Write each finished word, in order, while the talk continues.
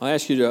I'll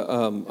ask you to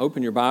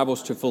open your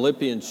Bibles to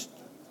Philippians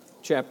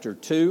chapter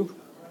 2.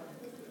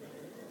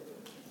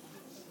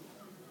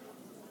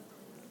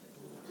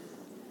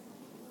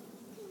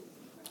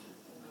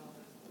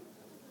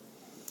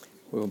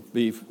 We'll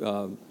be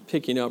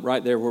picking up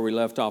right there where we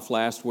left off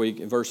last week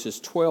in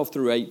verses 12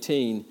 through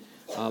 18.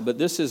 But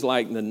this is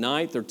like the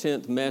 9th or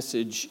 10th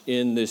message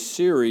in this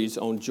series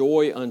on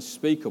joy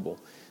unspeakable.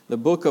 The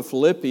book of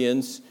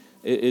Philippians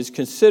is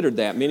considered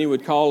that. Many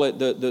would call it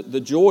the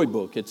joy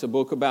book. It's a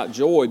book about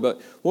joy.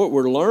 But what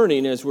we're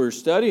learning as we're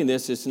studying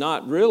this, it's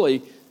not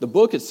really, the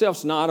book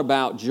itself's not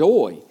about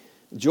joy.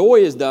 Joy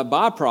is the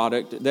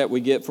byproduct that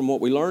we get from what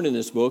we learn in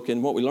this book.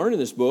 And what we learn in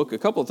this book, a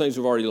couple of things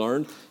we've already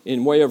learned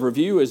in way of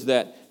review, is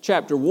that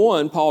chapter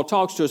 1, Paul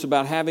talks to us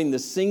about having the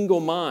single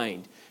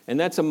mind. And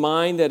that's a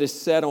mind that is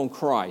set on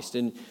Christ.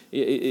 And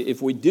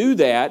if we do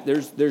that,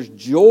 there's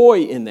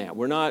joy in that.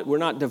 We're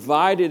not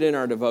divided in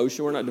our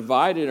devotion. We're not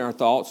divided in our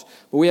thoughts.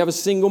 But we have a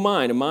single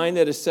mind, a mind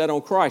that is set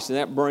on Christ. And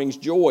that brings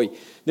joy.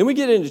 Then we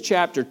get into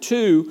chapter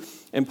 2.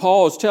 And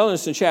Paul is telling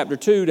us in chapter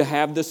 2 to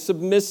have the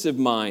submissive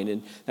mind.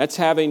 And that's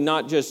having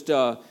not just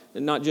having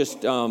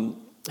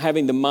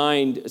the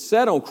mind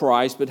set on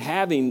Christ, but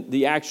having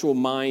the actual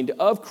mind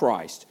of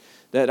Christ.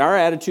 That our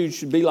attitude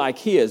should be like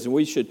His, and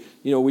we should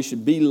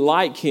be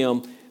like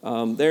Him.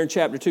 There in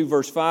chapter 2,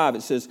 verse 5,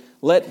 it says,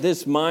 "Let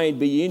this mind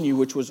be in you,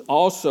 which was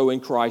also in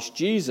Christ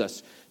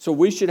Jesus." So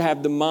we should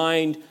have the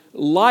mind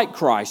like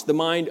Christ, the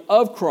mind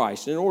of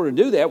Christ. In order to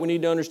do that, we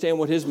need to understand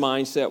what His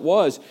mindset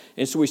was.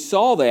 And so we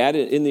saw that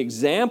in the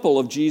example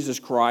of Jesus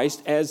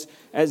Christ as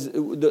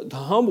the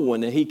humble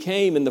one, that He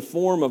came in the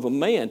form of a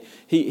man.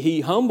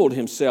 He humbled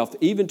Himself,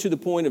 even to the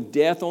point of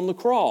death on the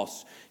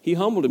cross. He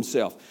humbled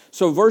Himself.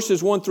 So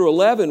verses 1 through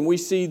 11, we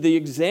see the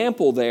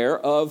example there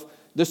of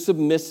the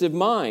submissive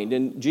mind.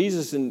 And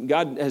Jesus and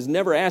God has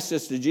never asked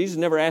us to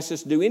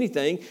do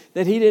anything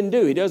that He didn't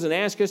do. He doesn't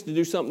ask us to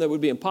do something that would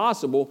be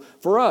impossible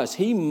for us.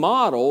 He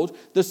modeled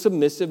the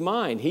submissive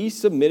mind. He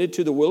submitted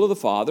to the will of the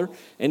Father,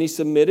 and He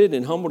submitted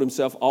and humbled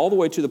Himself all the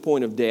way to the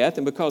point of death.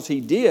 And because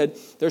He did,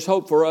 there's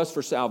hope for us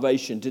for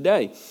salvation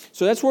today.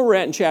 So that's where we're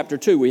at in chapter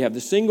 2. We have the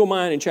single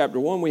mind in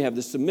chapter 1. We have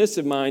the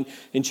submissive mind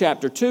in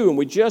chapter 2. And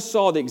we just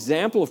saw the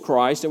example of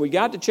Christ. And we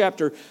got to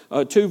chapter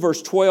 2,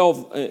 verse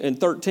 12 and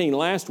 13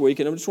 last week.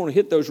 And I just want to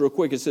hit those real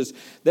quick. It says,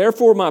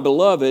 "Therefore, my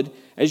beloved,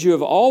 as you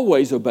have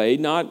always obeyed,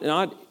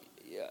 not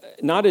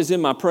as in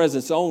my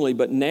presence only,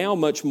 but now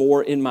much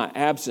more in my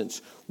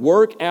absence,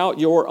 work out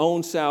your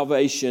own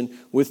salvation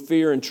with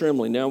fear and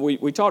trembling." Now,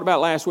 we talked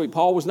about last week,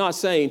 Paul was not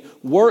saying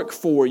work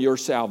for your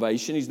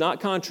salvation. He's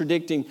not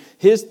contradicting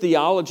his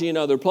theology in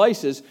other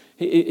places.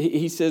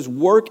 He says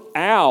work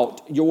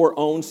out your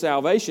own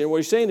salvation. What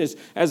he's saying is,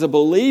 as a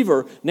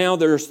believer, now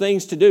there's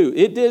things to do.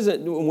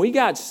 When we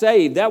got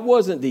saved, that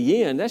wasn't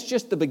the end. That's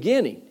just the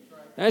beginning.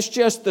 That's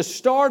just the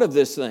start of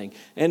this thing.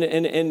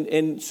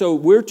 And so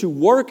we're to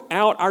work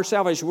out our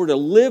salvation. We're to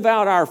live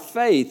out our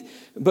faith.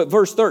 But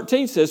verse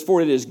 13 says,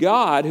 "For it is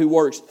God who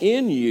works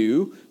in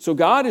you." So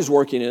God is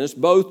working in us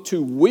both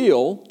to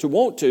will, to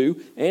want to,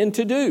 and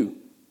to do.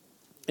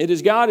 It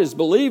is God as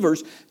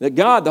believers that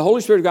God, the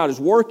Holy Spirit of God, is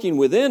working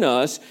within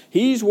us.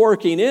 He's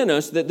working in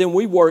us that then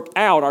we work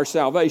out our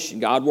salvation.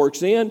 God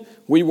works in,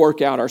 we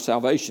work out our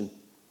salvation.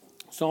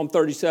 Psalm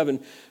 37,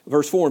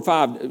 verse 4 and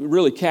 5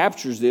 really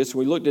captures this.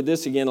 We looked at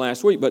this again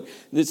last week, but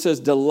it says,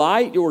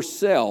 delight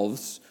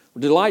yourself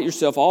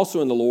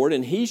also in the Lord,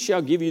 and He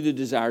shall give you the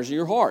desires of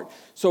your heart.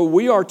 So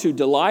we are to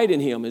delight in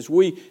Him as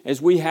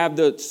we have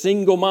the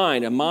single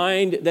mind, a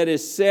mind that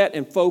is set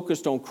and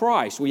focused on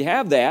Christ. We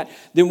have that,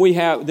 then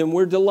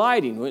we're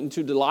delighting. And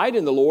to delight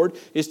in the Lord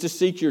is to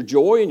seek your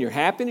joy and your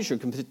happiness, your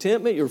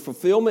contentment, your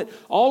fulfillment,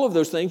 all of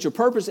those things, your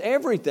purpose,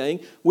 everything.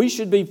 We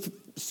should be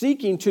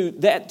seeking to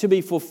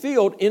be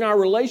fulfilled in our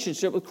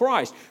relationship with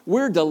Christ.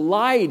 We're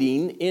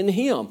delighting in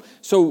Him.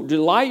 So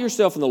delight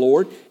yourself in the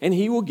Lord, and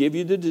He will give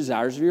you the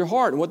desires of your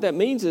heart. And what that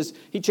means is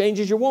He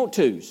changes your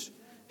want-tos.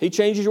 He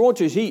changes your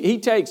want-tos. He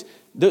takes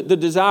the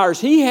desires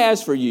He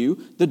has for you,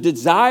 the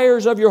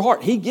desires of your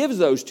heart. He gives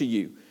those to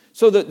you.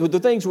 So the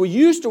things we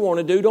used to want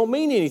to do don't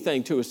mean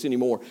anything to us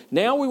anymore.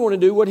 Now we want to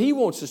do what He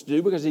wants us to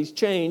do because He's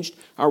changed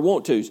our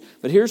want-tos.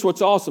 But here's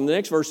what's awesome. The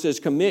next verse says,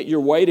 commit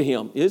your way to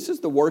Him. This is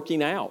the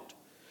working out.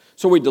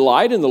 So we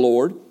delight in the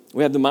Lord.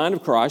 We have the mind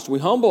of Christ. We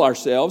humble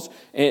ourselves,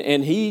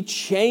 and He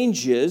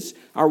changes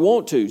our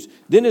want-tos.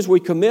 Then as we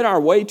commit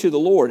our way to the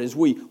Lord, as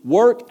we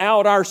work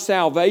out our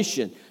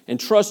salvation and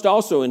trust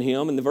also in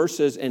Him, and the verse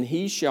says, and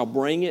He shall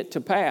bring it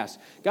to pass.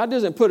 God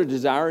doesn't put a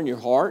desire in your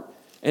heart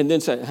and then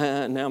say,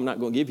 now I'm not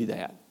going to give you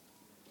that.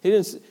 He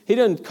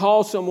doesn't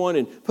call someone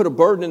and put a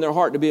burden in their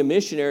heart to be a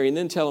missionary and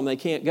then tell them they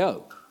can't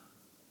go.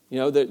 You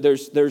know,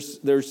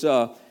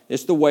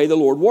 it's the way the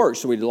Lord works.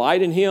 So we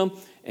delight in Him.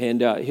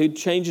 And He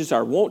changes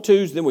our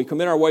want-tos. Then we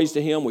commit our ways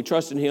to Him. We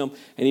trust in Him.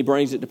 And He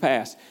brings it to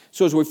pass.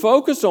 So as we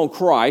focus on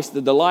Christ,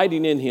 the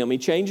delighting in Him, He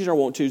changes our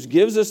want-tos,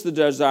 gives us the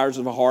desires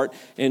of the heart.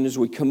 And as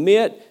we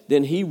commit,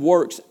 then He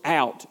works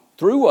out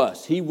through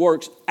us. He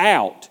works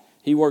out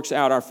He works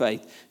out our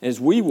faith. As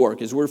we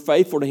work, as we're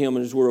faithful to Him,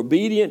 and as we're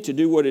obedient to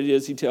do what it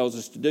is He tells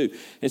us to do.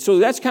 And so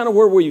that's kind of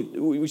where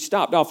we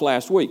stopped off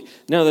last week.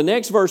 Now the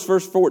next verse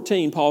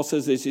 14, Paul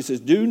says this. He says,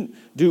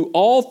 do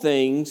all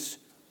things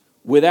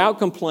without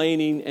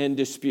complaining and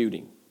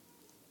disputing.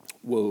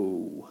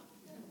 Whoa.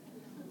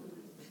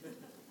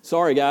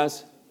 Sorry,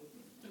 guys.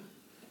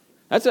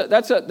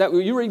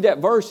 You read that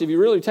verse, if you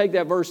really take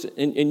that verse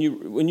and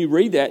when you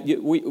read that,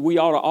 we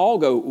ought to all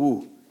go,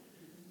 ooh.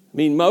 I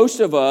mean, most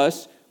of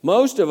us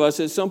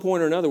at some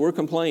point or another, we're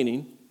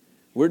complaining,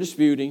 we're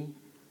disputing,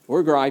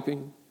 we're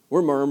griping,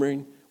 we're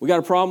murmuring. We got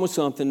a problem with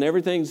something.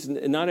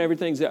 Not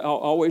everything's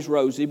always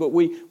rosy, but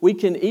we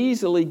can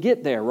easily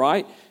get there,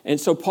 right? And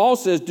so Paul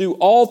says, do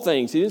all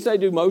things. He didn't say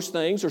do most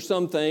things or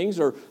some things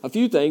or a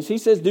few things. He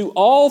says, do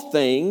all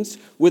things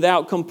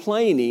without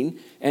complaining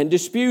and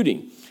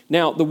disputing.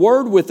 Now, the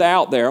word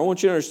without there, I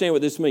want you to understand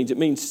what this means. It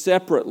means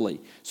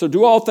separately. So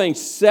do all things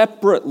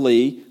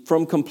separately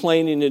from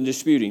complaining and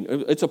disputing.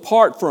 It's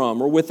apart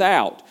from or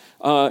without.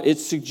 It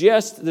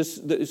suggests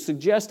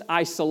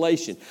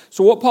isolation.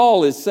 So what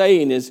Paul is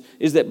saying is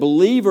that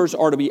believers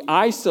are to be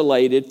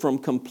isolated from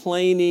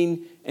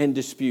complaining and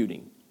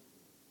disputing.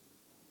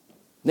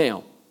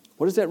 Now,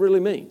 what does that really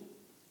mean?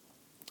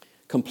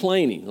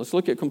 Complaining. Let's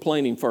look at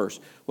complaining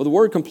first. Well, the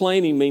word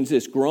complaining means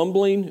this: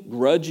 grumbling,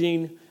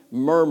 grudging,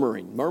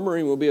 murmuring.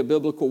 Murmuring will be a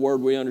biblical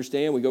word we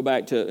understand. We go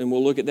back to, and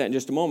we'll look at that in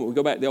just a moment. We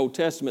go back to the Old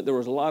Testament. There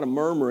was a lot of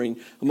murmuring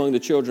among the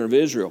children of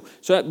Israel.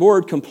 So that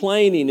word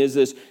complaining is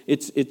this,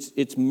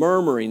 it's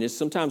murmuring. It's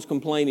sometimes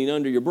complaining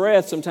under your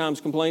breath,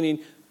 sometimes complaining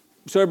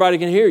so everybody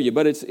can hear you,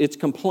 but it's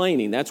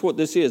complaining. That's what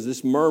this is,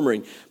 this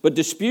murmuring. But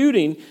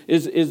disputing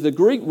is the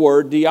Greek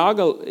word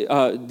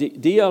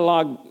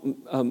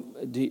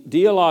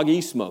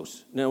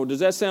dialogismos. Now, does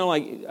that sound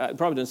like, it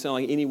probably doesn't sound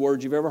like any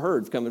word you've ever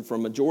heard coming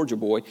from a Georgia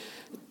boy.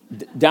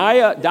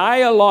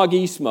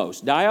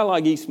 Dialogismos.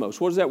 Dialogismos.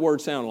 What does that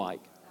word sound like?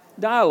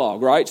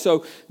 Dialogue, right?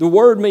 So the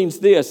word means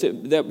this.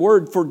 That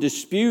word for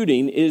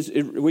disputing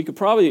we could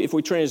probably, if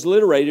we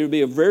transliterate it, would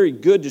be a very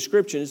good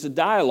description. It's a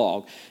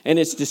dialogue, and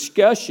it's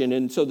discussion.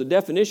 And so the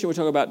definition, we're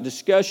talking about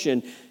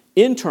discussion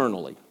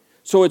internally.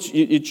 So it's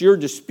you're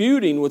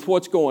disputing with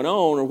what's going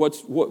on, or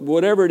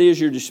whatever it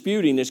is you're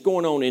disputing, it's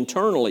going on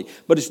internally.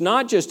 But it's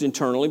not just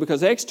internally,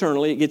 because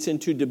externally it gets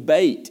into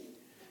debate.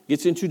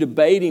 Gets into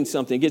debating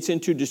something, gets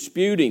into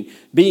disputing,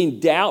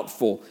 being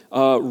doubtful,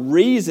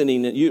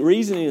 reasoning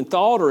and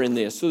thought are in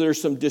this. So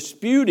there's some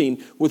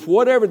disputing with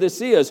whatever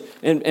this is.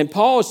 And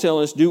Paul is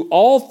telling us, do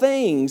all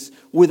things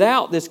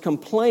without this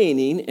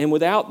complaining and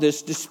without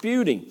this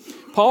disputing.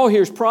 Paul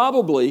here's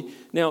probably,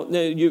 now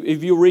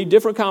if you read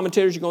different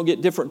commentators, you're going to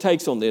get different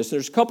takes on this.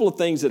 There's a couple of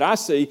things that I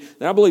see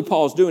that I believe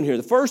Paul's doing here.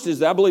 The first is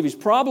that I believe he's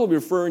probably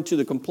referring to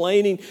the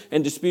complaining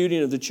and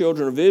disputing of the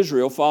children of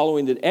Israel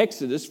following the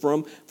Exodus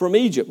from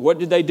Egypt. What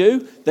did they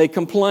do? They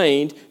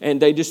complained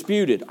and they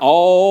disputed.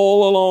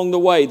 All along the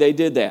way, they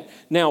did that.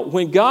 Now,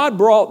 when God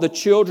brought the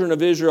children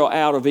of Israel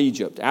out of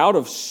Egypt, out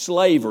of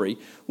slavery,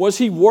 was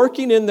He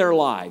working in their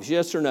lives?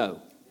 Yes or no?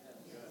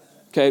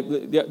 Okay,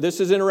 this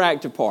is the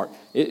interactive part.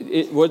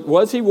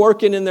 Was He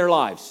working in their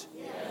lives?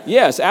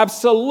 Yes,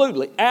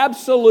 absolutely.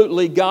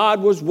 Absolutely,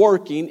 God was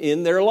working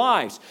in their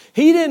lives.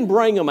 He didn't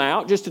bring them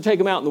out just to take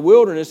them out in the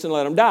wilderness and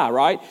let them die,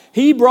 right?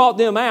 He brought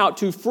them out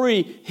to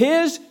free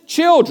His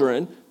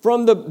children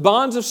from the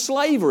bonds of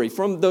slavery,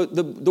 from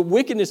the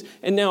wickedness.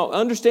 And now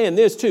understand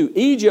this too.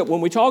 Egypt,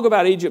 when we talk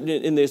about Egypt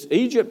in this,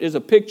 Egypt is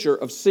a picture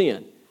of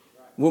sin.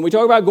 When we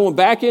talk about going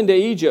back into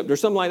Egypt or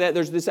something like that,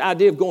 there's this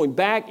idea of going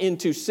back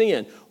into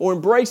sin or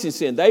embracing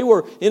sin. They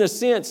were, in a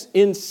sense,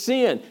 in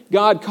sin.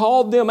 God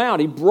called them out.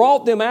 He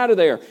brought them out of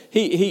there.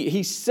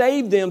 He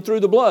saved them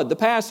through the blood, the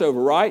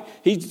Passover, right?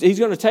 He's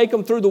going to take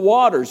them through the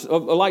waters,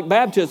 like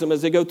baptism,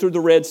 as they go through the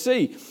Red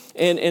Sea.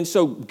 And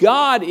so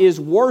God is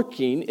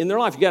working in their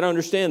life. You've got to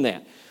understand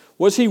that.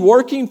 Was He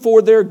working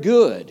for their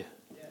good?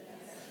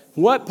 At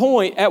what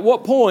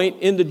point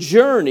in the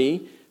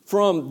journey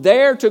from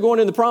there to going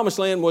in the promised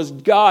land was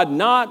God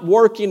not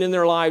working in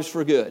their lives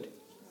for good?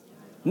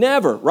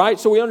 Never, right?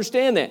 So we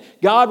understand that.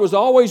 God was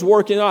always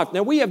working in life.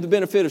 Now, we have the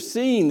benefit of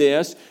seeing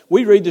this.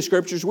 We read the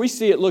Scriptures. We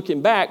see it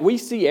looking back. We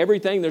see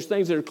everything. There's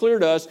things that are clear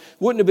to us,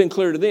 wouldn't have been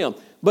clear to them.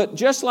 But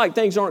just like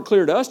things aren't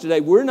clear to us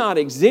today, we're not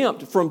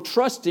exempt from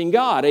trusting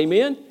God.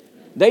 Amen?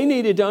 They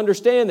needed to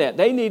understand that.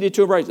 They needed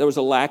to embrace. There was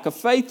a lack of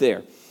faith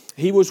there.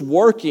 He was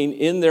working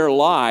in their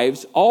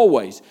lives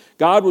always.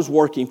 God was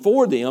working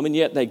for them, and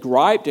yet they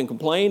griped and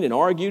complained and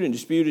argued and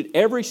disputed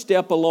every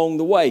step along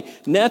the way.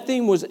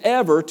 Nothing was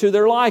ever to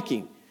their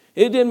liking.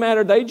 It didn't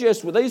matter.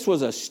 This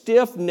was a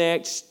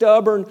stiff-necked,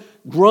 stubborn,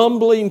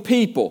 grumbling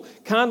people.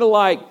 Kind of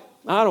like,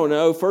 I don't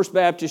know, First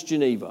Baptist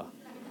Geneva.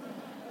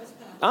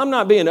 I'm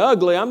not being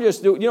ugly. I'm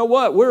just, you know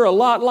what? We're a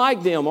lot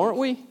like them, aren't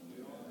we?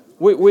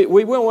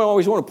 We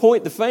always want to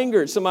point the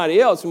finger at somebody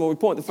else, and when we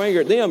point the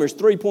finger at them, there's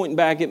three pointing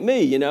back at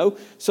me, you know.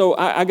 So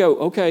I go,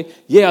 okay,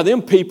 yeah,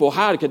 them people,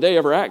 how could they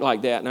ever act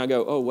like that? And I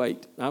go, oh,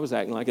 wait, I was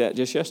acting like that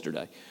just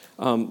yesterday.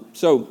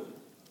 So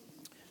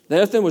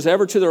Nothing was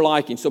ever to their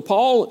liking. So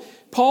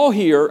Paul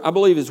here, I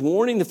believe, is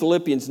warning the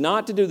Philippians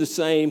not to do the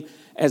same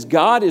as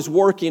God is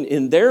working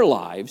in their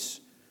lives.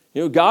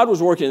 God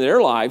was working in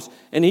their lives,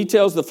 and he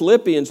tells the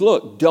Philippians,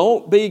 look,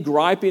 don't be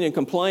griping and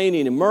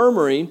complaining and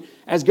murmuring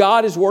as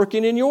God is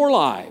working in your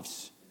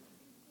lives.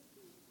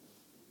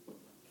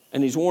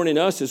 And he's warning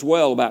us as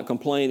well about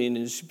complaining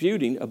and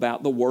disputing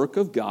about the work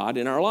of God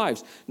in our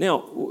lives.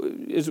 Now,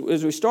 as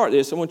we start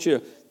this, I want you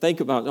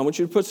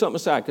to put something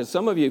aside, because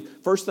some of you,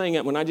 first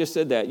thing when I just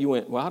said that, you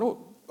went, well, I don't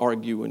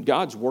argue when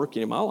God's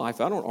working in my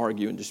life. I don't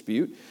argue and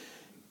dispute.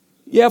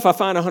 Yeah, if I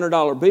find a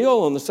 $100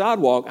 bill on the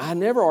sidewalk, I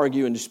never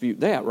argue and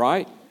dispute that,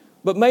 right?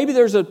 But maybe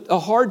there's a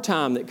hard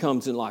time that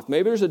comes in life.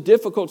 Maybe there's a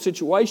difficult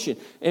situation.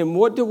 And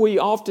what do we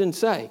often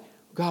say?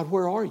 God,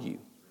 where are you?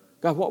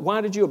 God, why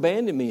did you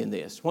abandon me in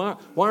this? Why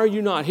are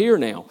you not here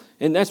now?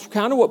 And that's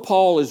kind of what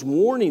Paul is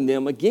warning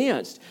them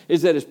against,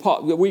 is that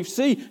we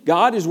see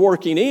God is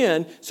working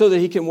in so that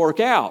he can work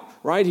out,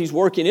 right? He's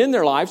working in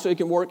their life so he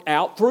can work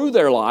out through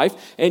their life.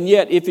 And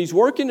yet, if he's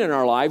working in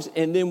our lives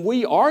and then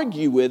we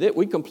argue with it,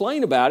 we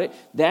complain about it,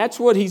 that's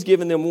what he's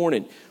giving them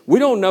warning. We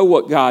don't know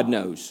what God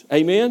knows.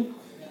 Amen?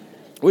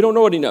 We don't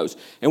know what he knows.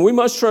 And we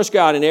must trust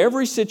God in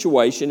every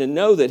situation and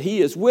know that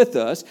he is with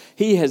us.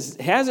 He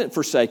hasn't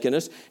forsaken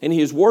us, and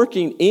he is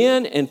working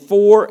in and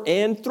for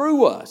and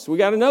through us. We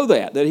got to know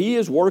that he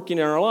is working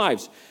in our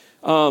lives.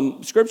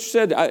 Scripture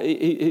said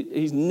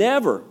he's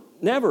never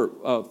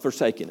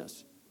forsaken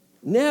us.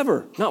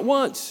 Never, not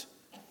once.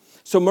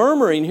 So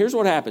murmuring, here's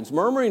what happens.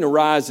 Murmuring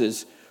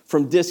arises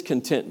from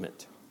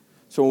discontentment.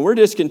 So when we're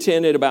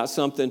discontented about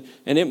something,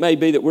 and it may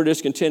be that we're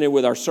discontented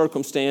with our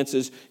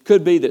circumstances,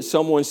 could be that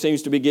someone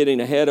seems to be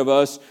getting ahead of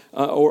us,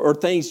 or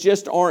things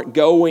just aren't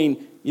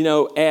going,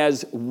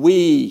 as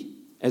we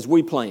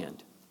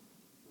planned.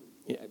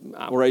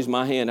 I raise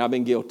my hand. I've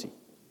been guilty.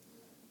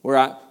 Where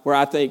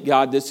I think,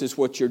 God, this is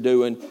what you're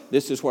doing.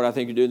 This is what I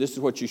think you're doing. This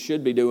is what you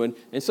should be doing.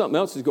 And something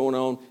else is going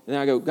on. And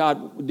I go,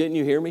 God, didn't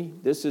you hear me?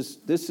 This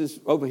is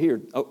over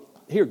here. Oh,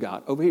 here,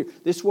 God, over here.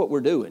 This is what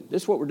we're doing.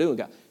 This is what we're doing,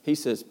 God. He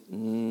says,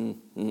 So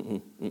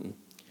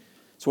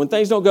when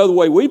things don't go the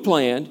way we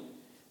planned,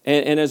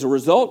 and as a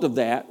result of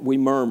that, we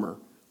murmur,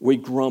 we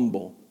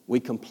grumble, we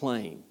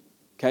complain,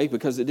 okay,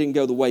 because it didn't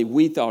go the way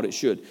we thought it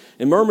should.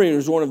 And murmuring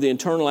is one of the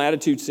internal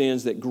attitude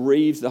sins that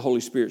grieves the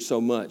Holy Spirit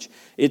so much.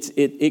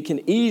 It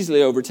can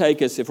easily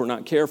overtake us if we're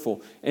not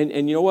careful.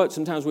 And you know what?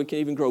 Sometimes we can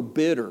even grow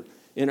bitter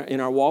in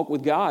our walk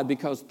with God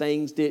because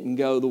things didn't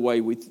go the way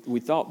we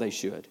thought they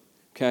should,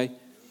 okay?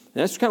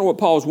 And that's kind of what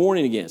Paul's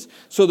warning against.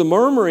 So the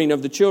murmuring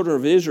of the children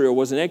of Israel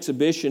was an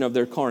exhibition of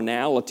their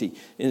carnality,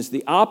 and it's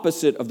the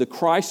opposite of the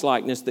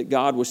Christ-likeness that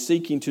God was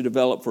seeking to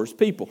develop for his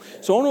people.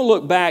 So I want to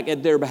look back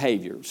at their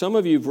behavior. Some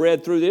of you have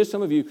read through this.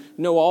 Some of you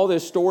know all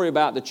this story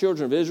about the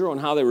children of Israel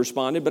and how they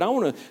responded. But I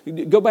want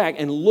to go back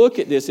and look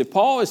at this. If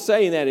Paul is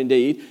saying that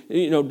indeed,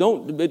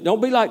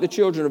 don't be like the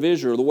children of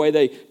Israel, the way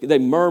they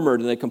murmured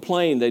and they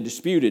complained, they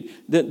disputed.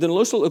 Then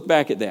let's look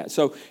back at that.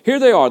 So here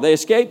they are. They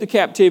escaped the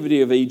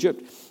captivity of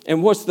Egypt.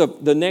 And what's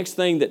the next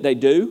thing that they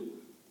do?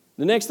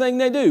 The next thing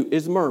they do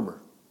is murmur.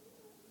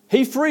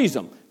 He frees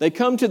them. They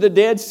come to the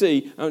Dead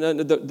Sea,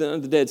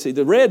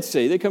 the Red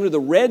Sea. They come to the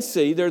Red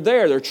Sea. They're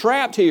there. They're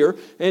trapped here.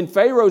 And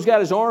Pharaoh's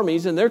got his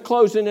armies, and they're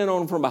closing in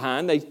on them from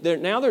behind.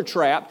 Now they're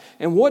trapped.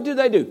 And what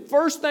do?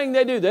 First thing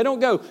they do, they don't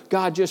go,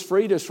 God just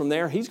freed us from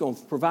there. He's going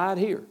to provide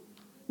here.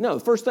 No,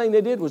 the first thing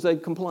they did was they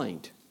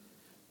complained.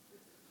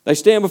 They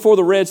stand before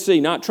the Red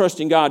Sea, not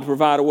trusting God to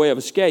provide a way of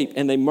escape,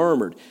 and they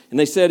murmured. And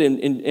they said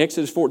in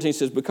Exodus 14, it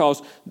says,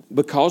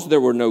 because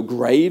there were no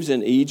graves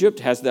in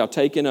Egypt, hast thou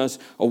taken us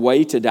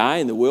away to die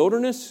in the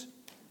wilderness?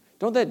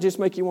 Don't that just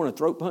make you want to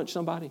throat punch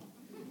somebody?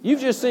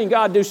 You've just seen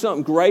God do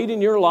something great in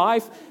your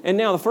life, and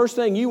now the first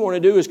thing you want to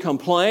do is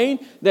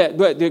complain that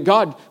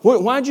God,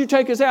 why'd you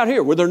take us out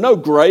here? Were there no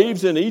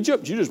graves in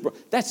Egypt? You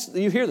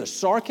hear the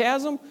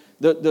sarcasm,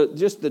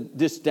 just the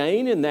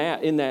disdain in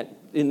that.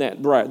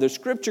 The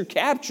Scripture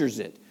captures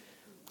it.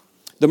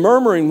 They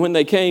murmured when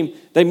they came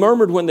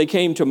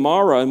to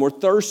Marah and were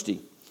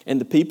thirsty. And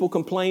the people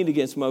complained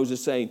against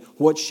Moses, saying,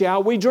 what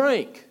shall we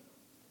drink?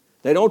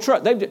 They don't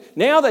trust.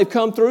 Now they've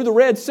come through the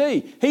Red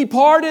Sea. He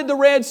parted the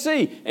Red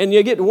Sea. And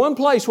you get to one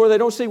place where they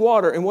don't see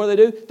water. And what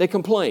do? They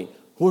complain.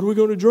 What are we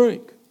going to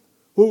drink?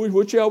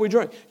 What shall we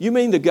drink? You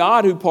mean the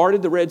God who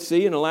parted the Red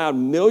Sea and allowed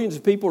millions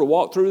of people to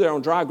walk through there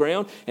on dry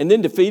ground and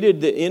then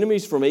defeated the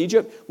enemies from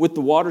Egypt with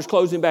the waters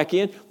closing back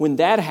in? When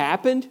that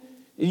happened,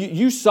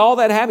 you saw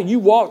that happen. You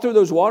walked through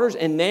those waters,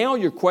 and now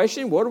you're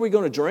questioning, what are we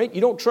going to drink?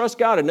 You don't trust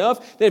God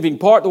enough that if He can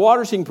part the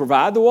waters, He can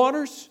provide the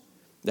waters?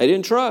 They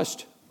didn't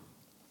trust.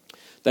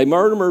 They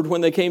murmured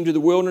when they came to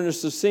the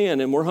wilderness of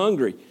sin and were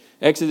hungry.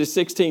 Exodus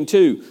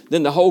 16:2.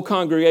 Then the whole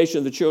congregation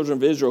of the children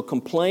of Israel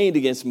complained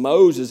against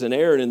Moses and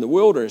Aaron in the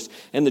wilderness.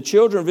 And the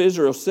children of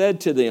Israel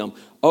said to them,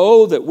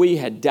 oh, that we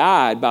had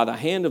died by the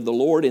hand of the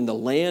Lord in the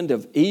land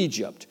of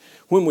Egypt.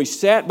 When we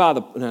sat by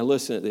the... Now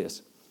listen to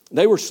this.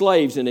 They were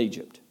slaves in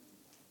Egypt.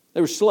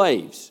 They were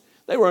slaves.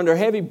 They were under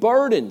heavy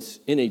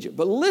burdens in Egypt.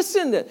 But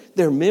listen to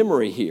their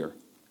memory here.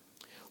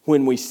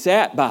 when we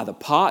sat by the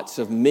pots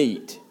of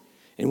meat,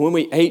 and when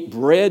we ate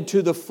bread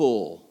to the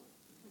full.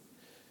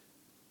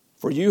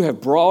 For you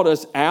have brought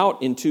us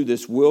out into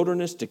this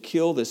wilderness to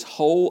kill this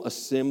whole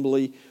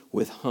assembly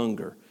with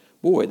hunger.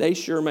 Boy, they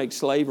sure make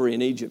slavery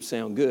in Egypt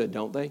sound good,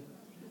 don't they?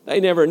 They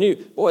never knew.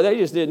 Boy, they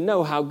just didn't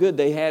know how good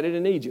they had it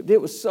in Egypt.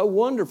 It was so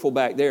wonderful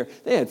back there.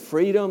 They had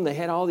freedom. They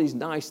had all these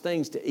nice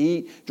things to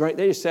eat, drink.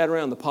 They just sat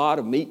around the pot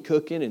of meat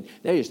cooking, and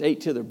they just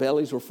ate till their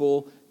bellies were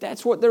full.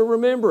 That's what they're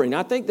remembering.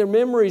 I think their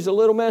memory's a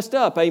little messed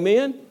up.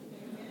 Amen?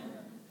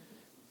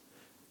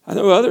 I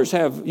know others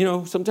have,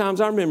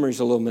 sometimes our memory's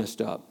a little messed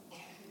up.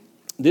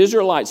 The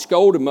Israelites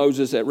scolded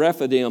Moses at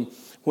Rephidim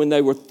when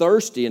they were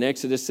thirsty in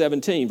Exodus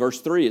 17,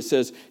 verse 3, it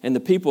says, and the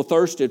people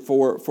thirsted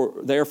for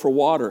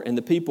water, and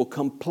the people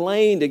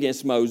complained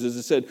against Moses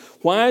and said,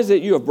 why is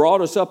it you have brought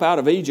us up out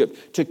of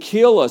Egypt to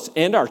kill us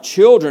and our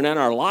children and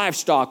our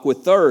livestock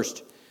with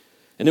thirst?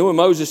 And then when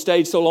Moses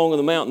stayed so long on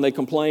the mountain, they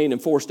complained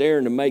and forced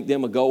Aaron to make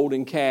them a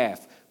golden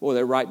calf. Boy,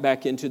 they're right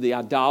back into the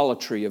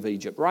idolatry of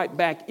Egypt, right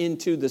back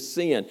into the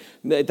sin.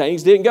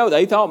 Things didn't go.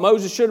 They thought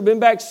Moses should have been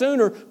back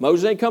sooner.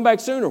 Moses ain't come back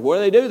sooner.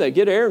 What do? They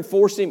get Aaron,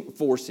 force him.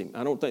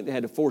 I don't think they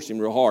had to force him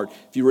real hard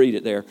if you read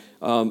it there.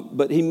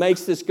 But he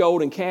makes this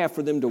golden calf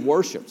for them to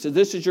worship. So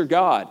this is your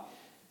God.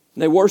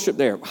 And they worship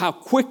there. How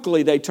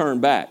quickly they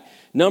turn back.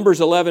 Numbers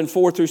 11,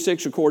 4 through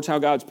 6 records how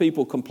God's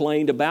people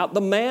complained about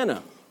the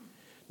manna.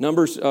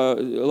 Numbers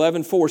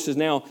 11, 4 says,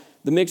 now,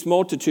 the mixed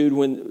multitude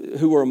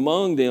who were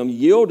among them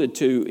yielded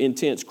to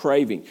intense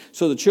craving.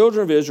 So the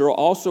children of Israel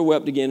also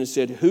wept again and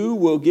said, who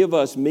will give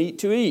us meat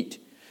to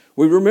eat?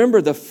 We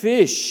remember the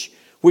fish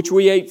which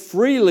we ate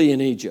freely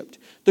in Egypt,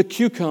 the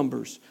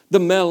cucumbers, the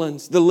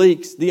melons, the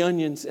leeks, the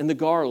onions, and the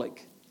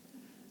garlic.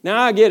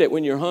 Now I get it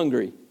when you're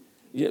hungry.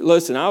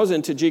 Listen, I was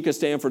in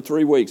Tajikistan for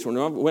 3 weeks.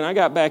 When I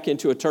got back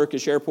into a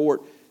Turkish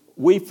airport,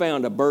 we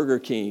found a Burger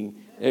King.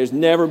 There's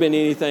never been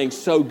anything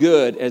so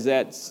good as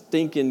that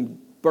stinking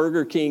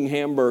Burger King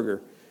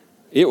hamburger.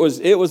 It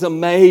was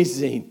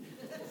amazing.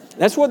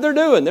 That's what they're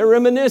doing. They're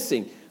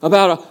reminiscing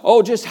about,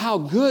 just how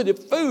good the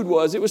food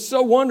was. It was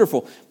so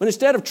wonderful. But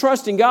instead of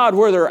trusting God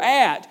where they're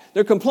at,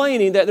 they're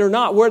complaining that they're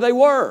not where they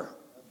were.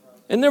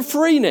 And they're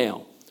free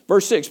now.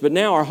 Verse 6, but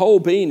now our whole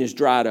being is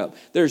dried up.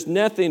 There's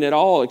nothing at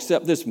all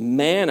except this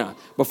manna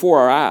before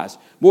our eyes.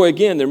 Boy,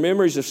 again, their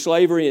memories of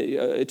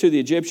slavery to the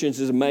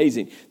Egyptians is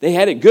amazing. They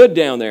had it good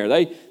down there.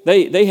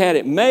 They had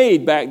it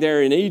made back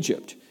there in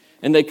Egypt.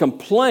 And they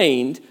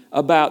complained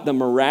about the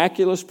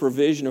miraculous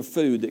provision of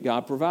food that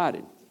God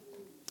provided.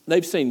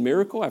 They've seen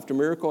miracle after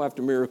miracle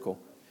after miracle.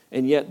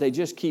 And yet they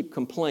just keep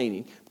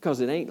complaining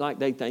because it ain't like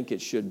they think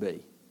it should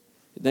be.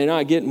 They're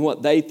not getting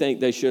what they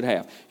think they should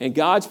have. And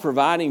God's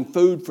providing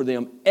food for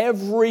them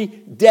every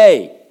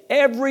day,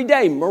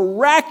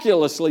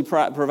 miraculously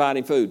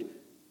providing food.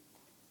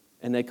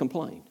 And they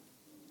complain.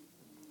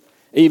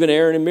 Even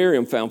Aaron and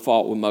Miriam found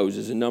fault with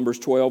Moses in Numbers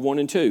 12, 1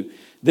 and 2.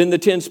 Then the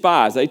 10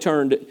 spies, they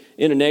turned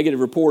in a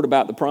negative report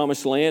about the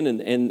promised land,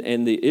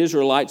 and the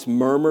Israelites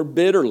murmured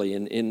bitterly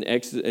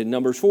in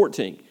Numbers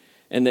 14.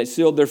 And they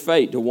sealed their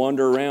fate to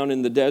wander around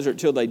in the desert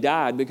till they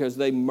died because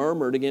they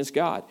murmured against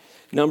God.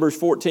 Numbers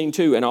 14,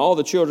 2, and all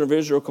the children of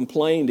Israel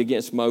complained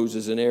against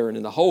Moses and Aaron,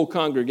 and the whole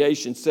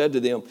congregation said to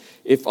them,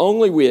 if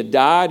only we had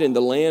died in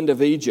the land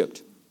of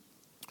Egypt,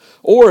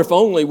 or if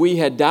only we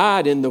had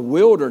died in the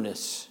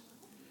wilderness.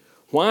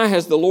 Why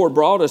has the Lord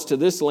brought us to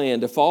this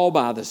land to fall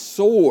by the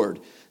sword,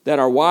 that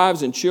our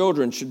wives and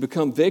children should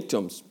become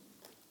victims?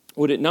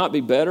 Would it not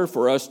be better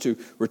for us to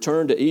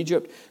return to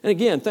Egypt? And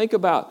again, think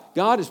about,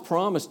 God has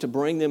promised to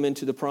bring them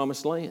into the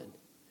promised land.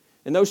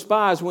 And those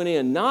spies went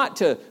in not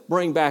to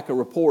bring back a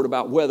report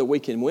about whether we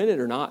can win it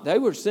or not. They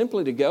were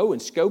simply to go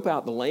and scope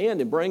out the land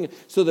and bring it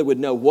so they would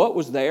know what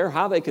was there,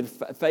 how they could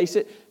face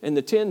it. And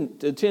the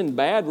 10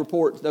 bad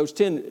reports, those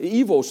 10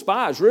 evil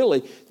spies,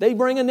 really, they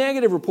bring a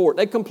negative report.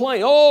 They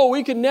complain,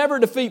 we could never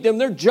defeat them.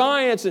 They're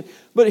giants.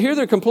 But here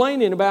they're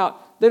complaining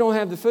about they don't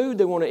have the food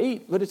they want to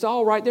eat. But it's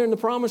all right there in the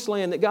promised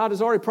land that God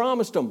has already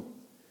promised them.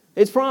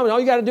 It's promised. All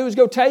you got to do is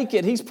go take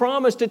it. He's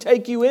promised to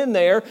take you in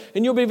there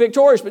and you'll be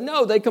victorious. But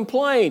no, they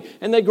complain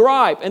and they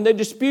gripe and they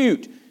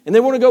dispute and they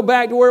want to go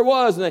back to where it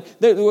was. And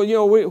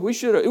we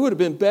should have. It would have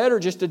been better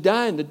just to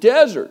die in the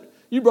desert.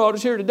 You brought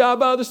us here to die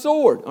by the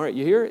sword. All right,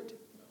 you hear it?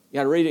 You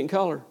got to read it in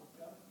color.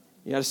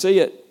 You got to see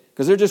it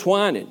because they're just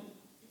whining.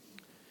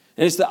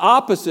 And it's the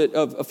opposite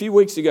of a few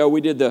weeks ago we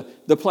did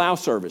the plow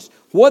service.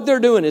 What they're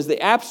doing is the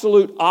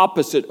absolute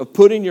opposite of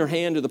putting your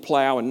hand to the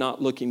plow and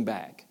not looking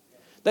back.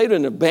 They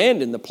didn't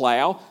abandon the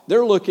plow.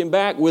 They're looking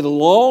back with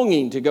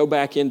longing to go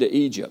back into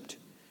Egypt.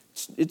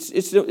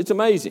 It's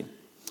amazing.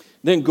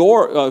 Then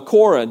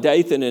Korah,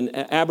 Dathan, and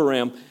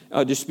Abiram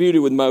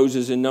disputed with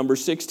Moses in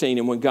Numbers 16.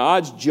 And when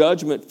God's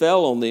judgment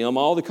fell on them,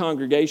 all the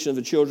congregation of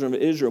the children of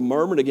Israel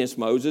murmured against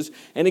Moses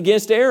and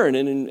against Aaron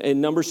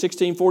in Numbers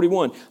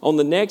 16:41. On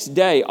the next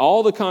day,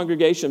 all the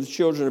congregation of the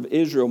children of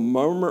Israel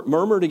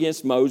murmured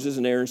against Moses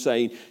and Aaron,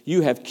 saying,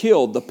 you have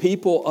killed the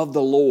people of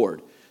the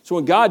Lord. So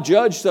when God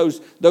judged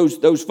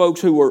those folks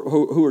who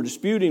were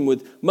disputing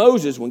with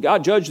Moses, when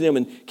God judged them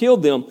and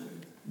killed them,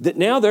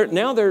 Now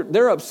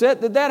they're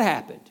upset that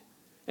happened.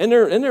 And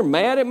they're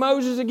mad at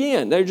Moses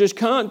again. They're just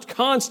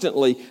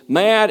constantly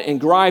mad and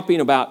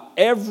griping about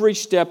every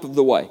step of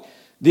the way.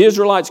 The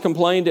Israelites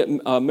complained at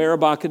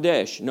Meribah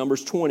Kadesh,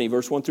 Numbers 20,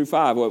 verse 1 through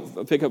 5.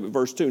 We'll pick up at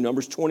verse 2,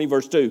 Numbers 20,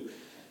 verse 2.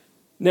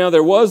 Now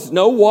there was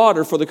no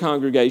water for the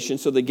congregation,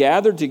 so they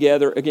gathered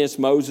together against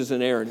Moses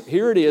and Aaron.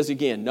 Here it is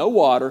again, no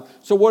water.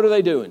 So what are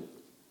they doing?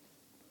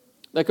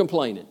 They're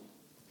complaining.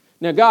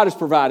 Now God has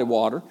provided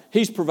water.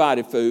 He's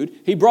provided food.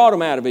 He brought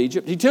them out of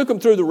Egypt. He took them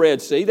through the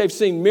Red Sea. They've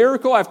seen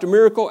miracle after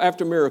miracle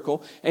after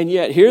miracle. And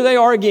yet here they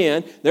are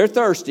again. They're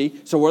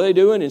thirsty. So what are they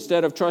doing?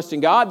 Instead of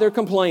trusting God, they're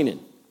complaining.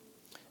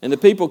 And the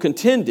people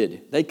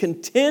contended. They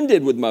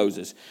contended with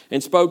Moses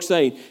and spoke,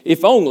 saying,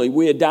 if only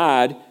we had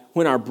died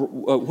when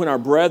our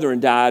brethren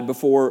died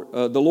before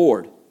the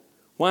Lord.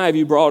 Why have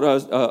you brought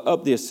us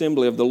up the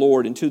assembly of the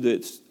Lord into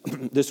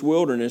this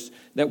wilderness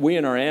that we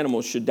and our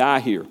animals should die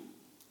here?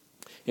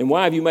 And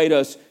why have you made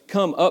us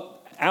come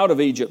up out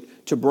of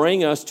Egypt to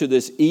bring us to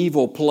this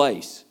evil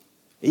place?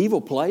 Evil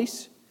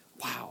place?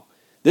 Wow.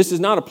 This is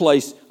not a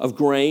place of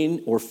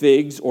grain or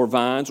figs or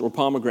vines or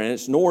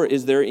pomegranates, nor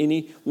is there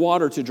any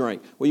water to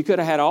drink. Well, you could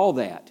have had all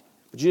that,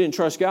 but you didn't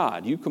trust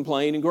God. You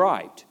complained and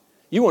griped.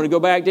 You want to go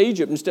back to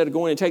Egypt instead of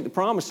going and take the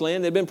promised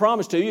land that had been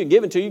promised to you and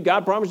given to you.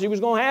 God promised He was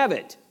going to have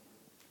it.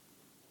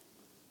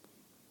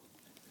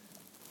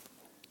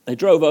 They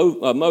drove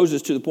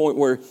Moses to the point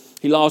where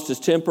he lost his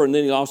temper and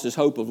then he lost his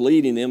hope of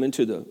leading them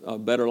into the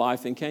better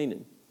life in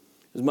Canaan.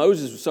 Because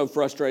Moses was so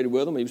frustrated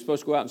with them, he was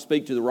supposed to go out and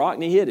speak to the rock,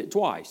 and he hit it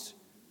twice.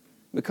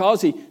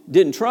 Because he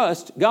didn't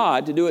trust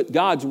God to do it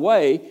God's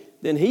way,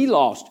 then he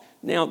lost.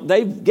 Now,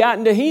 they've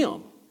gotten to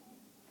him.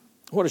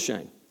 What a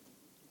shame.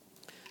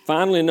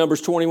 Finally, in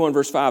Numbers 21,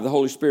 verse 5, the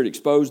Holy Spirit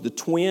exposed the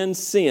twin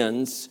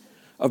sins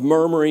of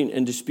murmuring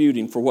and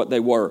disputing for what they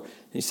were.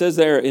 He says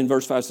there in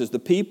verse 5, says, the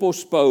people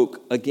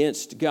spoke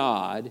against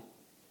God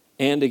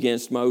and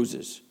against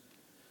Moses.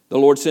 The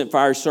Lord sent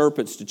fire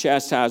serpents to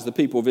chastise the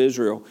people of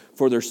Israel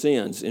for their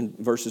sins in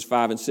verses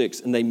 5 and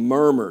 6. And they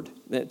murmured.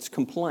 That's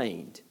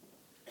complained.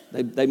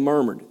 They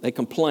murmured, they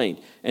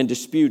complained, and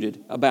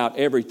disputed about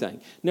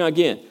everything. Now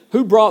again,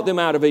 who brought them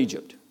out of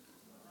Egypt?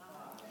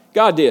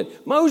 God did.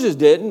 Moses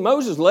didn't.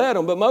 Moses led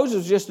them, but Moses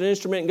was just an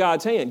instrument in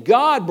God's hand.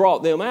 God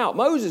brought them out.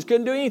 Moses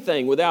couldn't do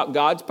anything without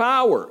God's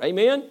power.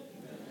 Amen?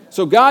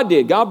 So God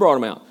did. God brought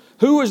them out.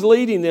 Who was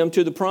leading them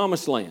to the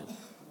promised land?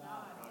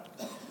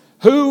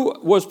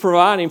 Who was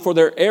providing for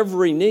their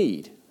every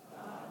need?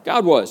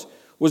 God was.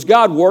 Was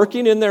God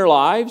working in their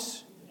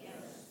lives?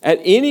 At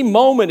any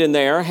moment in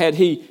there, had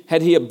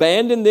he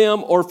abandoned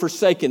them or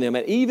forsaken them?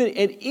 At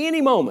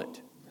any moment?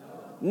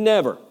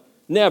 Never.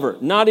 Never.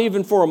 Not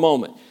even for a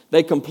moment.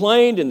 They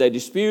complained and they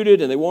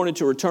disputed and they wanted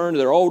to return to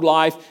their old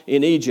life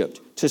in Egypt,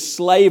 to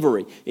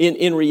slavery.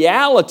 In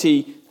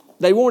reality,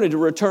 they wanted to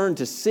return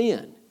to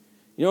sin.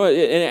 You know, and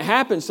it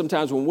happens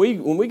sometimes when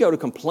we go to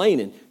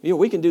complaining. You know,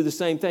 we can do the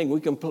same thing.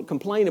 We can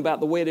complain about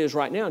the way it is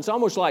right now. It's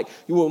almost like,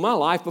 well, my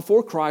life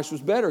before Christ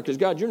was better because,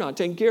 God, you're not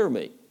taking care of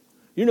me.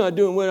 You're not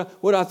doing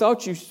what I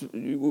thought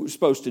you were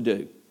supposed to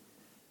do.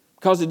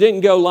 Because it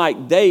didn't go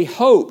like they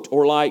hoped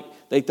or like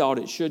they thought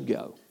it should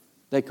go.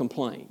 They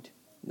complained.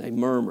 They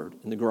murmured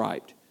and they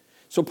griped.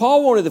 So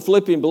Paul wanted the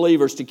Philippian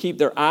believers to keep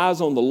their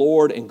eyes on the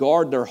Lord and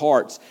guard their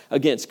hearts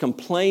against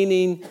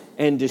complaining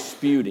and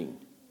disputing.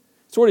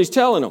 That's what he's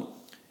telling them.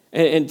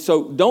 And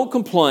so don't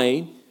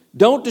complain.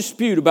 Don't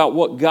dispute about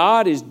what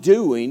God is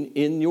doing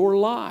in your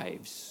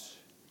lives.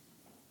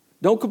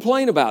 Don't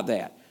complain about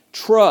that.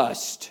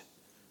 Trust.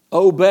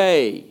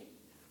 Obey.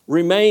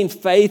 Remain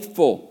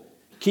faithful.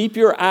 Keep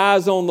your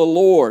eyes on the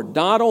Lord,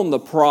 not on the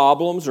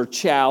problems or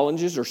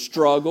challenges or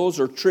struggles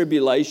or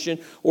tribulation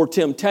or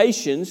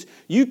temptations.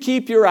 You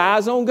keep your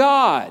eyes on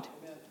God.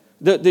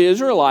 The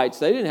Israelites,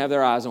 they didn't have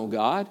their eyes on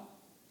God.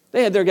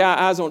 They had their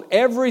eyes on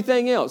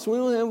everything else. We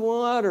don't have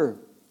water.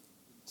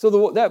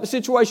 So that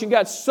situation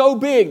got so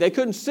big they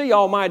couldn't see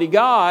Almighty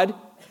God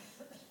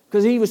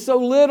because He was so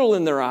little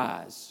in their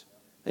eyes.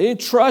 They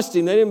didn't trust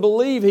Him. They didn't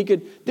believe He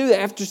could do that.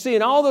 After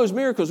seeing all those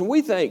miracles, and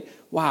we think,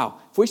 wow,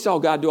 if we saw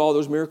God do all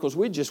those miracles,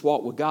 we'd just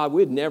walk with God.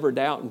 We'd never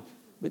doubt.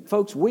 But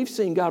folks, we've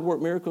seen God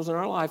work miracles in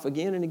our life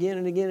again and again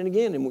and again and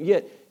again, and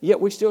yet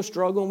we still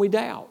struggle and we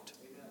doubt.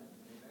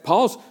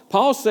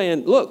 Paul's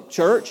saying, look,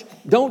 church,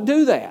 don't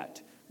do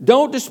that.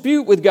 Don't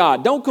dispute with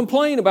God. Don't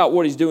complain about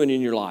what He's doing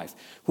in your life.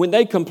 When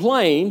they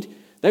complained,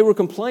 they were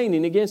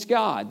complaining against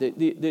God,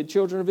 the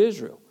children of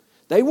Israel.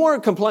 They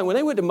weren't complaining. When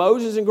they went to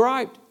Moses and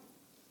griped,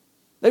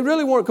 they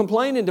really weren't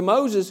complaining to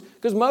Moses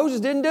because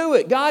Moses didn't do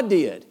it. God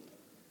did.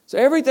 So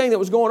everything that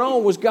was going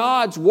on was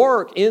God's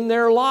work in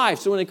their life.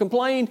 So when they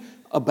complained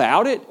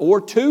about it or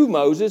to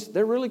Moses,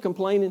 they're really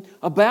complaining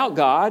about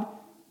God,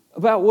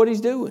 about what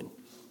He's doing.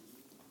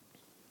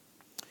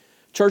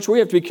 Church, we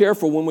have to be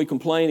careful when we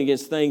complain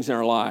against things in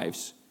our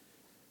lives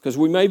because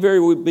we may very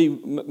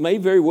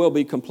well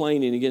be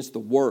complaining against the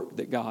work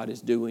that God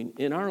is doing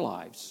in our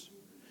lives.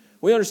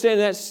 We understand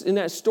that in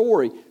that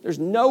story, there's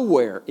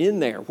nowhere in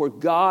there where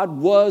God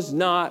was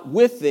not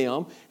with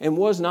them and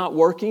was not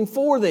working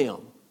for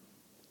them.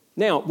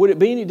 Now, would it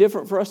be any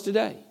different for us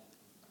today?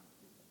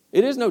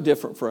 It is no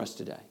different for us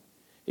today.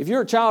 If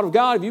you're a child of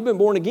God, if you've been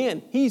born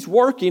again, He's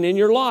working in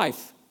your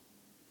life.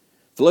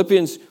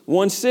 Philippians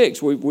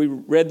 1:6, we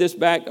read this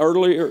back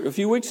earlier a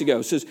few weeks ago.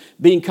 It says,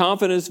 being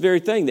confident of this very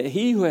thing, that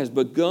He who has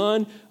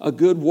begun a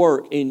good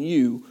work in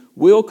you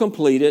will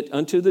complete it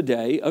unto the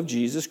day of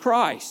Jesus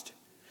Christ.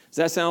 Does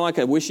that sound like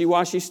a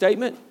wishy-washy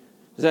statement?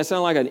 Does that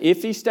sound like an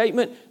iffy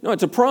statement? No,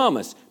 it's a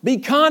promise. Be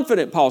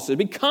confident, Paul says.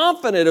 Be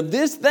confident of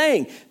this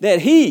thing,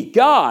 that He,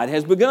 God,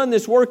 has begun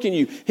this work in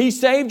you. He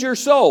saved your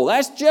soul.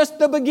 That's just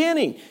the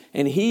beginning.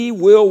 And He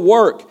will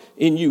work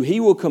in you. He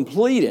will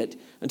complete it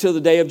until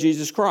the day of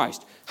Jesus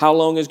Christ. How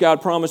long has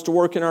God promised to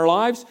work in our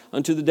lives?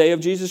 Until the day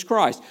of Jesus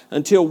Christ.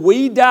 Until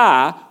we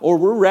die or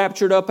we're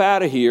raptured up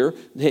out of here,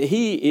 that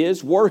He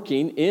is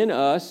working in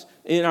us,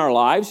 in our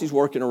lives. He's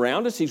working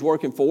around us. He's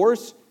working for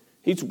us.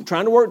 He's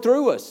trying to work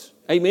through us.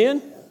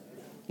 Amen?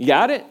 You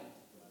got it?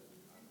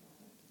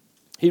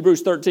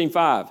 Hebrews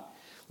 13:5.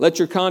 Let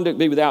your conduct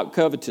be without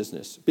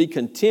covetousness. Be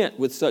content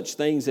with such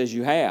things as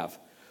you have.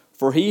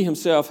 For He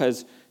Himself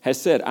has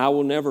said, I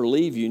will never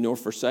leave you nor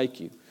forsake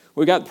you.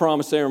 We got the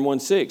promise there in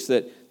 1:6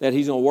 that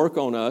He's going to work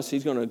on us.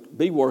 He's going to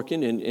be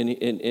working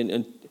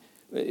and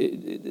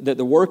that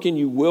the work in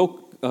you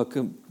will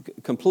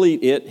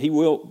complete it. He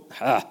will...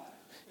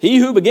 He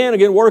who began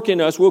again work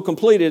in us will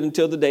complete it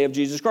until the day of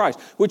Jesus Christ,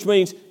 which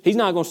means He's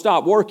not going to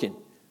stop working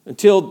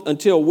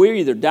until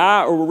we either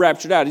die or we're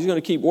raptured out. He's going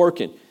to keep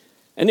working.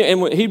 And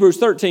Hebrews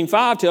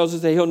 13:5 tells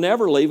us that He'll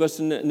never leave us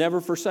and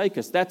never forsake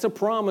us. That's a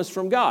promise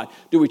from God.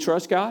 Do we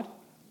trust God?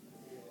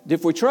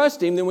 If we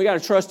trust Him, then we got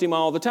to trust Him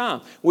all the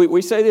time.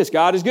 We say this,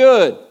 God is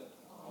good.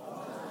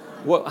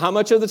 How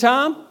much of the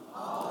time?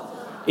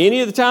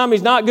 Any of the time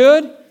He's not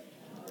good?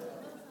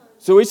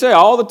 So we say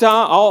all the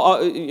time,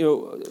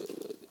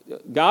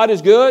 God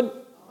is good,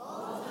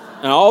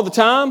 and all the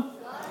time?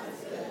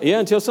 Yeah,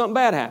 until something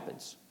bad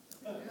happens.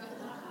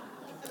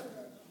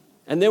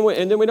 And then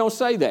we don't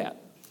say that.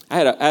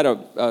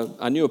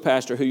 I knew a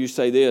pastor who used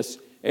to say this,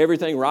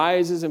 everything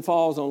rises and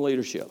falls on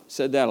leadership.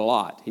 Said that a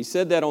lot. He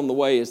said that on the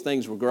way as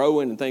things were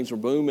growing and things were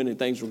booming and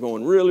things were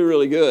going really,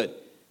 really good.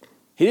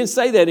 He didn't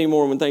say that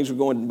anymore when things were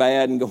going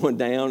bad and going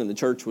down and the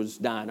church was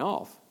dying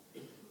off.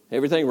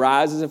 Everything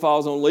rises and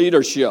falls on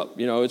leadership.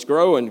 It's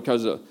growing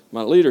because of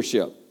my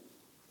leadership.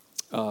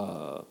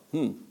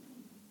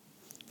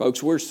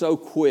 Folks, we're so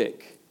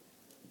quick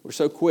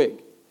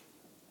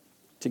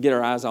to get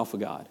our eyes off of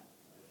God.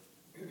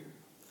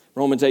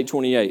 Romans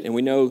 8:28, and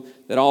we know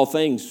that all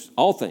things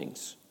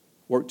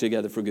work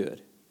together for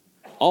good.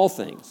 All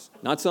things,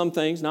 not some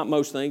things, not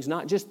most things,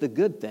 not just the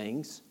good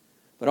things,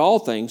 but all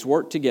things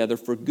work together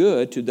for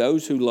good to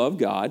those who love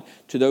God,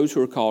 to those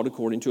who are called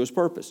according to His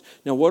purpose.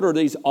 Now, what are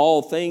these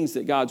all things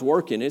that God's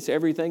working? It's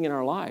everything in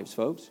our lives,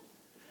 folks.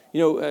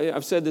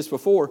 I've said this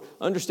before.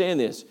 Understand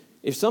this.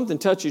 If something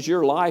touches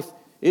your life,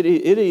 it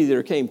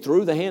either came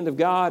through the hand of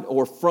God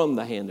or from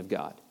the hand of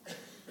God.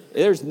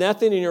 There's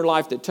nothing in your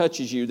life that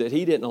touches you that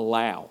He didn't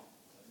allow.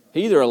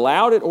 He either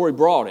allowed it or He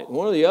brought it.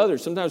 One or the other.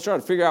 Sometimes try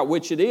to figure out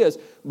which it is.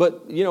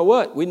 But you know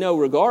what? We know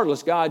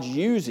regardless, God's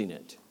using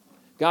it.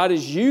 God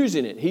is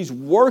using it. He's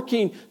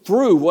working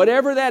through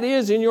whatever that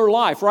is in your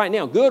life right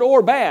now, good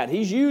or bad.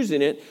 He's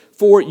using it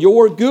for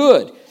your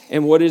good.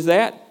 And what is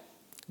that?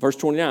 Verse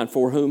 29,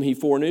 for whom He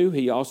foreknew,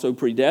 He also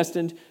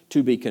predestined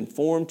to be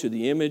conformed to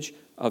the image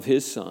of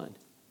His Son.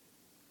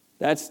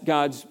 That's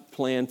God's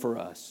plan for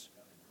us.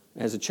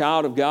 As a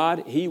child of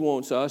God, He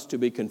wants us to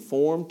be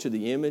conformed to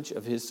the image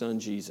of His Son,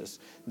 Jesus.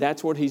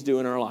 That's what He's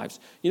doing in our lives.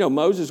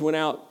 Moses went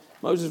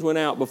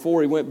out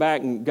before he went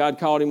back and God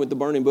called him with the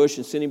burning bush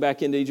and sent him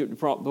back into Egypt to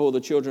pull the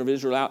children of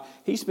Israel out.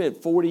 He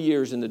spent 40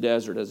 years in the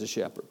desert as a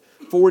shepherd.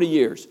 40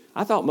 years.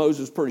 I thought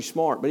Moses was pretty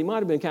smart, but he might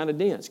have been kind of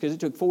dense because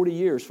it took 40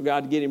 years for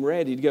God to get him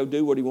ready to go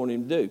do what He wanted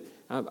him to do.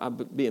 I'm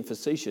being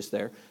facetious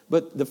there.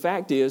 But the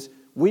fact is,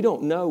 we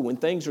don't know when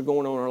things are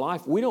going on in our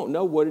life. We don't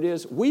know what it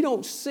is. We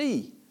don't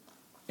see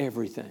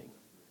everything.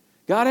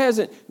 God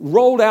hasn't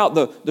rolled out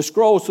the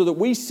scroll so that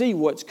we see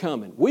what's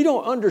coming. We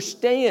don't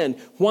understand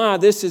why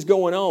this is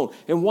going on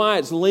and why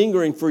it's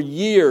lingering for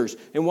years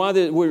and why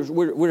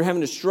we're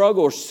having to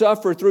struggle or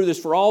suffer through this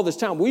for all this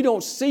time. We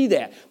don't see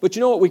that. But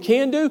you know what we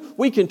can do?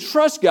 We can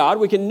trust God.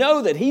 We can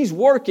know that He's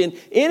working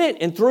in it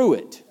and through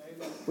it.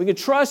 Amen. We can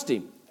trust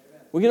Him.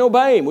 Amen. We can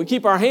obey Him. We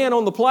keep our hand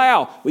on the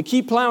plow. We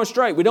keep plowing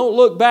straight. We don't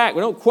look back.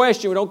 We don't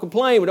question. We don't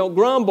complain. We don't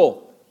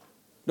grumble.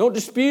 Don't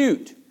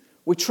dispute.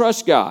 We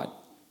trust God.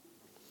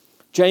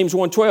 James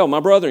 1:12, my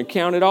brethren,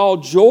 count it all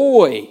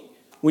joy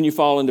when you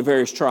fall into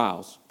various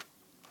trials,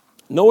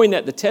 knowing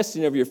that the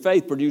testing of your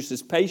faith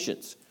produces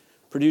patience.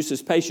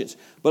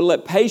 But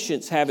let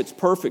patience have its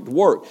perfect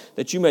work,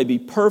 that you may be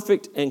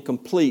perfect and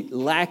complete,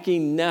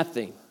 lacking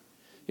nothing.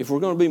 If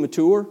we're going to be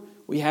mature,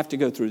 we have to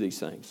go through these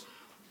things.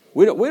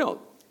 We don't.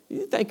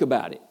 Think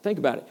about it.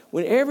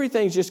 When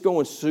everything's just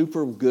going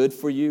super good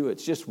for you,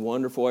 it's just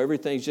wonderful.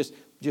 Everything's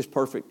just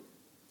perfect.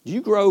 Do you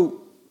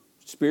grow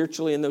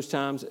spiritually in those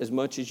times as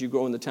much as you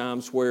grow in the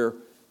times where,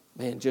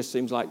 man, it just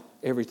seems like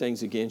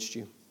everything's against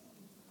you?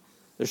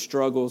 there's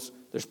struggles,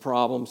 there's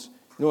problems.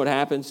 You know what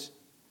happens?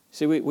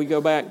 See, we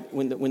go back,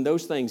 when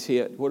those things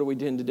hit, what do we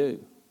tend to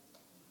do?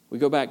 We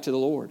go back to the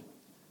Lord.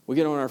 We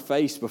get on our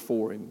face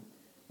before Him,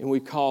 and we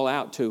call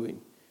out to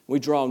Him. We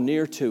draw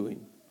near to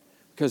Him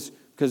because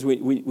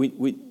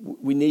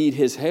we need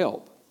His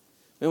help.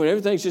 And when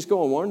everything's just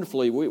going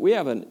wonderfully, we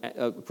have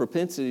a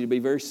propensity to be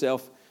very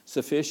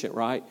self-sufficient,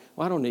 right?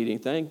 Well, I don't need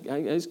anything.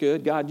 It's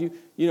good. God,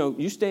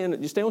 you stay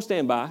on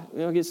standby.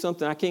 Get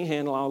something I can't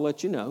handle, I'll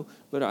let you know.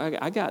 But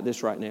I got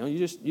this right now. You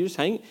just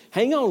hang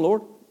on,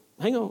 Lord.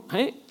 Hang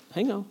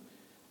on.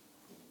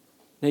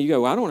 Now you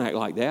go, well, I don't act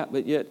like that,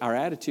 but yet our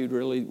attitude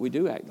really, we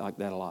do act like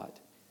that a lot.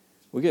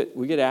 We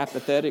get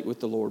apathetic with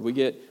the Lord. We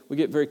get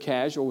very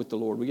casual with the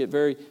Lord. We get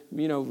very,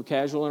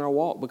 casual in our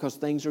walk because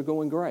things are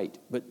going great.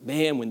 But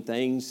man, when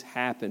things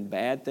happen,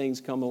 bad things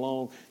come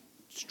along,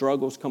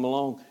 struggles come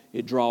along,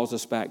 it draws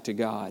us back to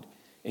God.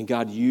 And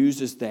God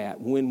uses that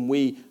when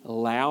we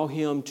allow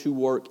Him to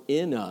work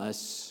in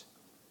us,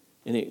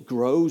 and it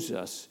grows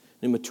us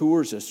and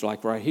matures us,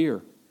 like right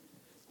here.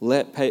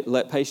 Let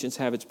patience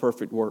have its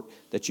perfect work,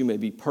 that you may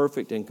be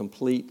perfect and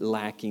complete,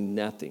 lacking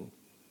nothing.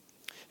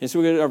 And so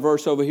we get our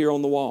verse over here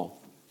on the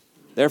wall.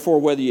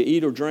 Therefore, whether you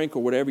eat or drink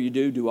or whatever you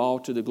do, do all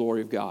to the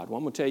glory of God. Well,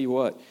 I'm going to tell you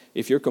what.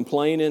 If you're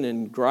complaining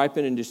and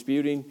griping and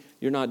disputing,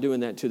 you're not doing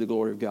that to the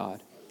glory of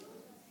God.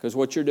 Because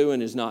what you're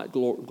doing is not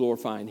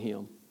glorifying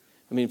Him.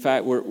 I mean, in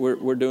fact,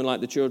 we're doing like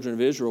the children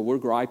of Israel. We're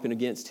griping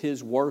against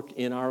His work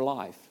in our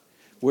life.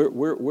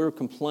 We're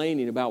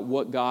complaining about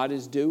what God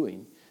is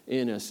doing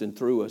in us and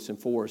through us and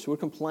for us. We're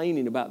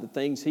complaining about the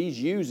things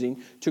He's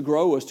using to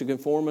grow us, to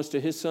conform us to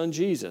His Son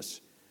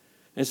Jesus.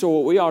 And so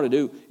what we ought to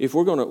do, if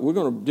we're going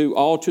to do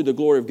all to the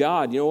glory of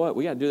God, you know what?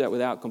 We got to do that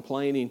without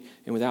complaining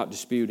and without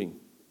disputing.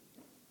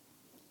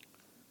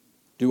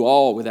 Do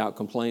all without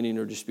complaining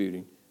or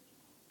disputing.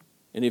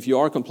 And if you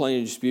are complaining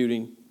and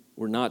disputing,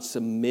 we're not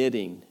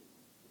submitting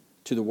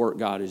to the work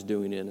God is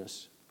doing in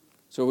us.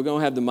 So we're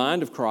going to have the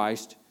mind of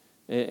Christ.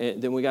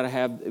 And then we got to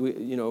have,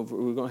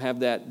 we're going to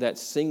have that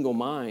single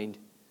mind.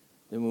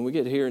 And when we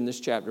get here in this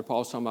chapter,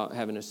 Paul's talking about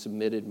having a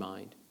submitted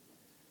mind.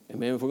 And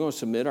man, if we're going to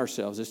submit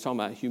ourselves, it's talking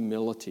about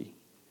humility.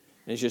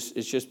 And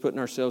it's just putting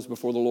ourselves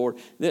before the Lord.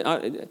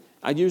 Then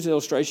I use the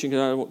illustration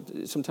because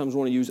I sometimes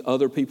want to use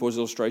other people's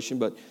illustration.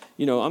 But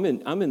I'm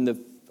in the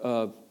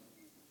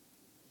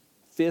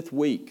 5th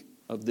week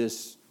of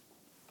this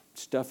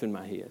stuff in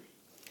my head.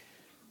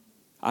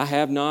 I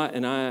have not,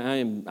 and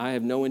I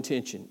have no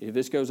intention. If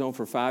this goes on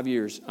for 5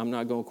 years, I'm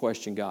not going to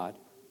question God.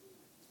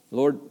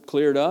 Lord,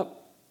 clear it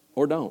up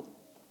or don't.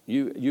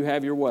 You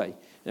have your way.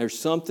 There's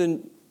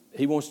something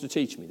He wants to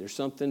teach me. There's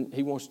something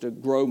He wants to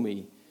grow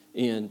me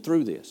in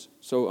through this.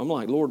 So I'm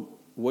like, Lord,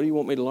 what do you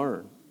want me to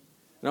learn?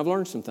 And I've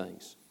learned some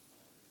things.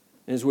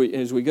 And as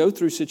we go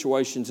through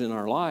situations in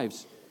our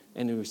lives,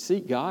 and we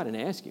seek God and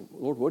ask Him,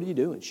 Lord, what are you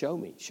doing? Show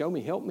me,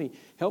 help me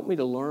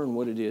to learn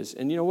what it is.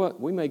 And you know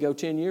what? We may go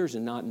 10 years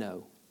and not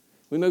know.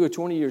 We may go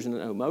 20 years and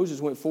not know.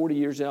 Moses went 40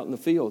 years out in the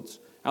fields,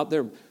 out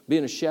there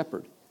being a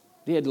shepherd.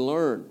 He had to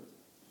learn.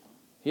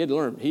 He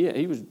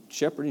was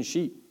shepherding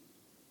sheep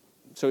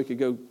so he could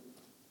go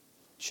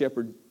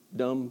shepherd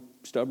dumb,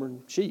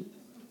 stubborn sheep.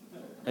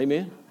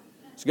 Amen?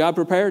 So God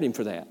prepared him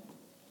for that.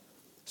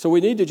 So we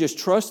need to just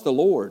trust the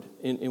Lord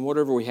in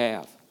whatever we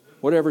have,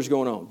 whatever's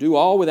going on. Do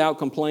all without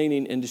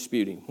complaining and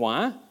disputing.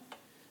 Why?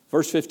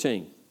 Verse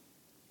 15.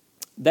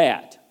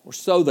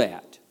 So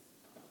that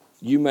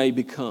you may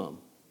become.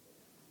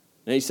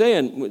 Now he's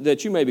saying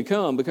that you may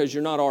become because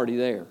you're not already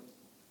there.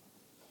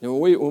 Now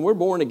when we're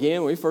born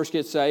again, when we first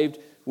get saved,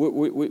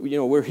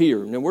 we're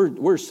here. Now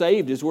we're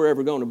saved as we're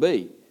ever going to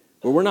be.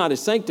 But we're not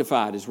as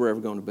sanctified as we're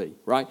ever going to be,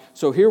 right?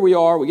 So here we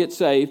are, we get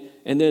saved,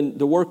 and then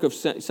the work of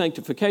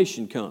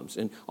sanctification comes.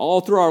 And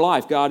all through our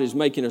life, God is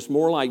making us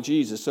more like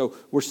Jesus. So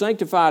we're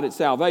sanctified at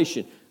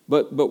salvation,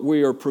 but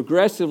we are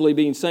progressively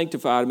being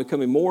sanctified and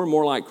becoming more and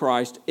more like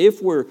Christ.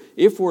 If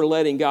we're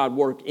letting God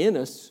work in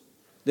us,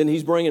 then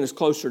He's bringing us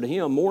closer to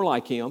Him, more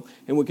like Him,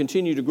 and we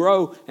continue to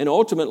grow. And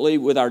ultimately,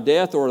 with our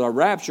death or our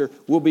rapture,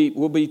 we'll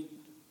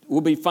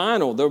be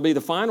final. There'll be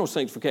the final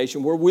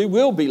sanctification where we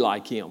will be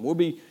like Him.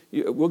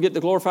 We'll get the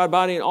glorified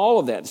body and all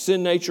of that. The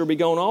sin nature will be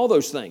gone, all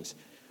those things.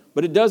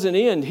 But it doesn't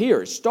end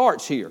here. It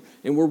starts here.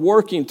 And we're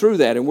working through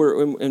that.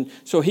 And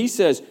so he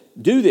says,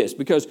 do this.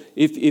 Because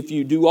if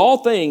you do all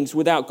things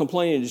without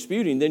complaining and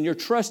disputing, then you're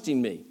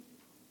trusting me.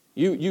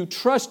 You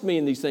trust me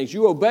in these things.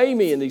 You obey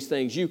me in these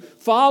things. You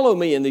follow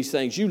me in these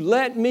things. You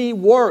let me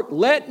work.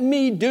 Let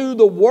me do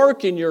the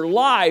work in your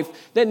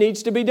life that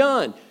needs to be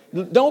done.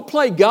 Don't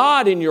play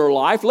God in your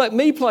life. Let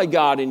me play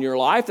God in your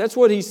life. That's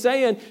what he's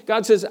saying.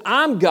 God says,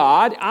 I'm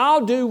God.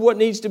 I'll do what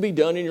needs to be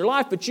done in your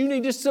life, but you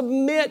need to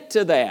submit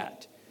to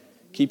that.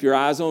 Keep your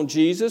eyes on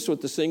Jesus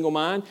with the single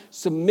mind.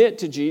 Submit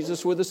to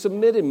Jesus with a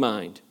submitted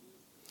mind.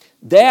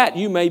 That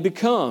you may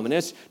become, and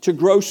that's to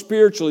grow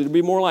spiritually, to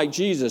be more like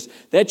Jesus,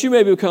 that you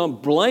may become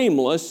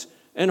blameless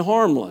and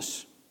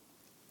harmless.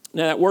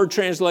 Now, that word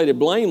translated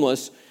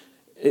blameless,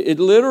 it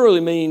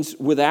literally means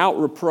without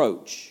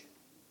reproach.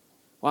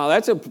 Wow,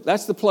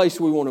 that's the place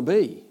we want to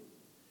be.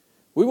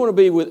 We want to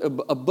be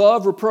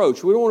above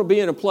reproach. We don't want to be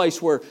in a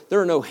place where there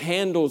are no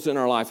handles in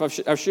our life.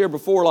 I've shared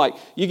before, like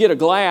you get a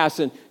glass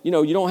and you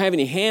don't have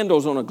any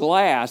handles on a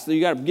glass, so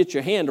you got to get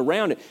your hand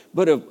around it.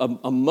 But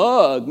a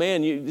mug,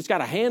 man, it's got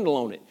a handle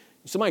on it.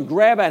 Somebody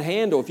grab that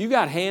handle. If you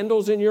got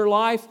handles in your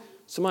life,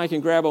 somebody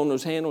can grab on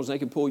those handles and they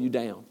can pull you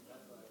down.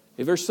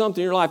 If there's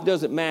something in your life that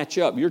doesn't match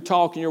up, your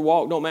talk and your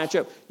walk don't match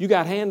up, you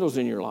got handles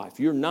in your life.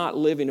 You're not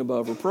living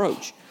above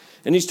reproach.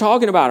 And he's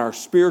talking about our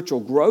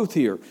spiritual growth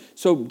here.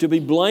 So to be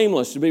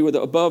blameless, to be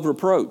above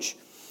reproach.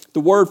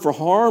 The word for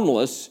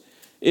harmless,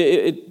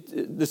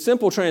 the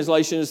simple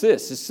translation is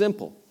this. It's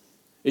simple.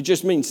 It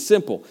just means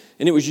simple.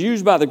 And it was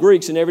used by the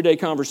Greeks in everyday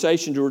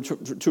conversation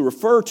to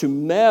refer to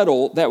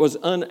metal that was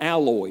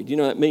unalloyed.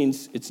 That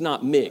means it's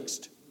not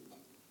mixed.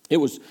 It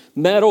was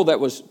metal that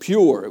was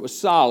pure. It was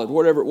solid,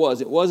 whatever it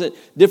was. It wasn't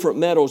different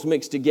metals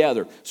mixed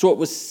together. So it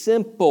was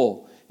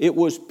simple. It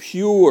was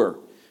pure.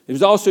 It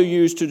was also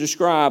used to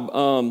describe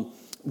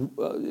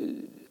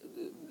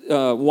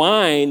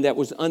wine that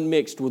was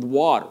unmixed with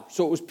water.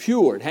 So it was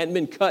pure. It hadn't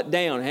been cut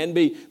down. It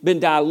hadn't been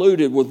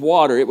diluted with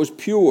water. It was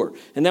pure.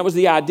 And that was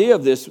the idea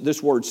of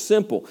this word,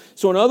 simple.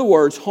 So in other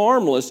words,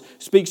 harmless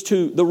speaks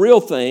to the real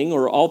thing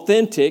or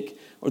authentic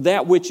or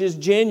that which is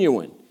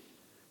genuine.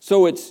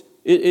 So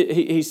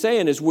he's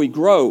saying as we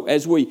grow,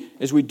 as we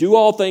do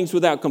all things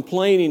without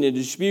complaining and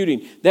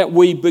disputing, that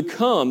we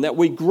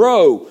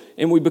grow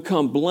and we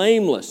become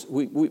blameless.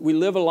 We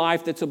live a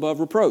life that's above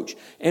reproach.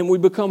 And we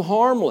become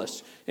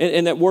harmless.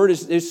 And that word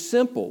is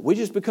simple. We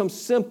just become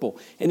simple.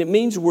 And it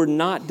means we're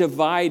not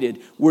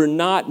divided. We're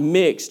not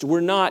mixed.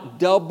 We're not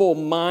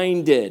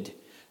double-minded.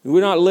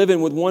 We're not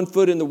living with one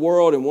foot in the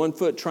world and one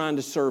foot trying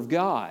to serve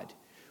God.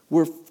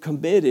 We're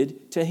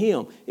committed to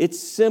Him. It's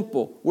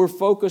simple. We're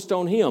focused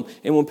on Him.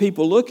 And when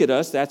people look at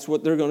us, that's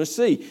what they're going to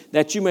see.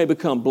 That you may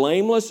become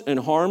blameless and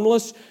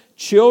harmless,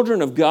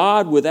 children of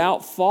God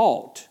without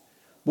fault.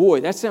 Boy,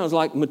 that sounds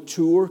like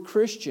mature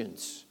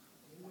Christians.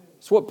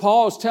 It's what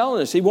Paul is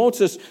telling us. He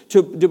wants us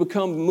to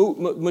become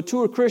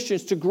mature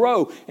Christians, to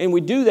grow. And we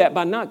do that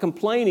by not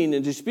complaining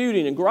and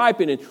disputing and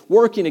griping and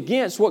working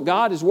against what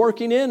God is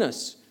working in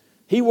us.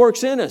 He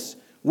works in us.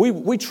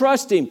 We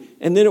trust Him,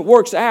 and then it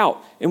works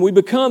out, and we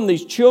become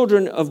these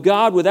children of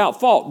God without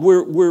fault.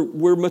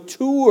 We're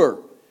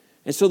mature,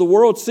 and so the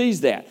world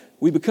sees that.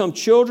 We become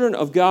children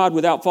of God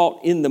without fault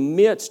in the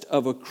midst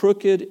of a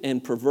crooked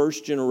and perverse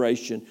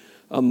generation,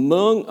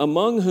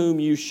 among whom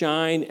you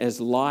shine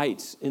as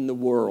lights in the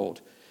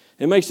world.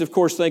 It makes, of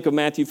course, think of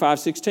Matthew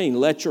 5:16.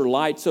 Let your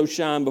light so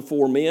shine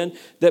before men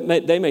that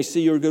they may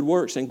see your good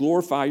works and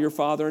glorify your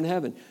Father in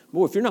heaven.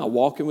 Boy, if you're not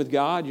walking with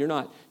God, you're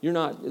not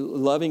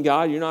loving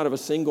God, you're not of a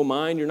single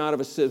mind, you're not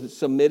of a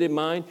submitted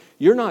mind,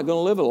 you're not going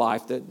to live a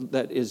life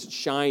that is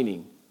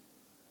shining,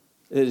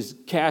 that is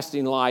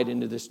casting light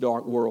into this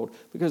dark world.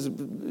 Because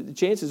the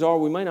chances are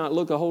we may not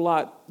look a whole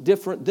lot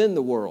different than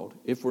the world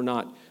if we're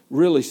not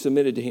really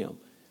submitted to Him.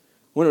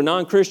 When a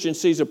non-Christian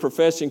sees a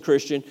professing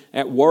Christian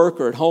at work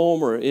or at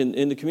home or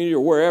in the community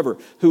or wherever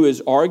who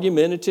is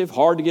argumentative,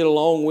 hard to get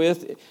along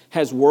with,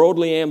 has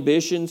worldly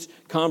ambitions,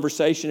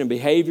 conversation, and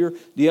behavior,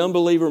 the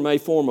unbeliever may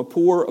form a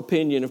poor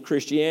opinion of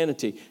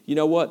Christianity. You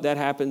know what? That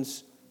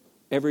happens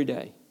every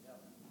day.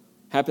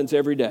 Happens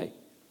every day.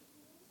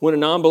 When a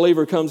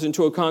non-believer comes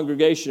into a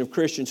congregation of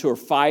Christians who are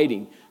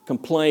fighting,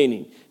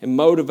 complaining, and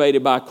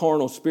motivated by a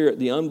carnal spirit,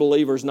 the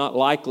unbeliever is not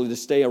likely to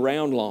stay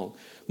around long.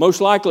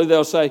 Most likely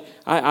they'll say,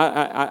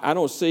 I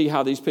don't see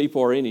how these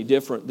people are any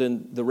different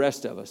than the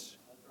rest of us.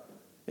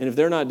 And if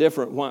they're not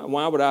different,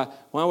 why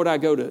would I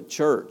go to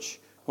church?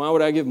 Why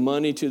would I give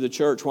money to the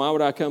church? Why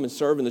would I come and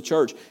serve in the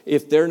church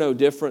if they're no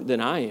different than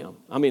I am?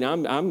 I mean,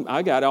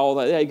 I got all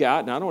that they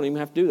got, and I don't even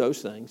have to do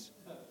those things.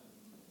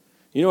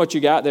 You know what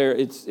you got there?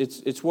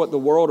 It's what the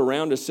world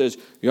around us says.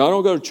 Y'all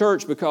don't go to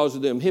church because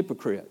of them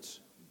hypocrites.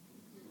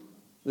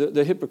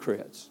 The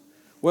hypocrites.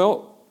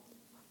 Well,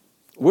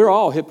 we're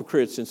all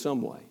hypocrites in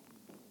some way.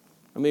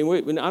 I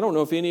mean, I don't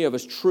know if any of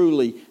us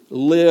truly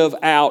live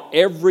out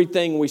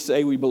everything we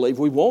say we believe.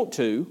 We want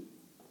to.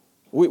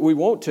 We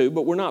want to,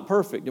 but we're not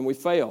perfect and we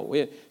fail.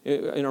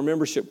 In our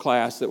membership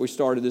class that we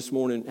started this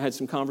morning, had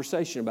some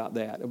conversation about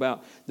that,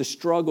 about the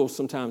struggles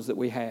sometimes that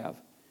we have.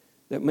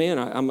 That, man,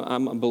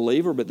 I'm a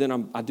believer, but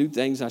then I do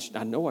things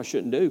I know I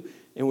shouldn't do.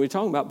 And we were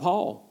talking about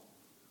Paul.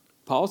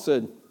 Paul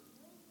said,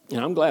 and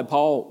I'm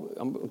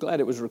glad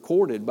it was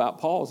recorded about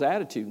Paul's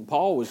attitude. And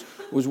Paul was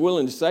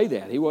willing to say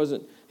that.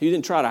 He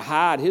didn't try to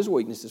hide his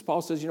weaknesses.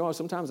 Paul says,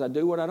 sometimes I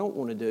do what I don't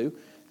want to do.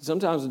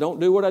 Sometimes I don't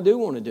do what I do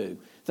want to do.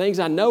 Things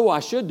I know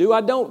I should do,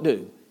 I don't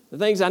do. The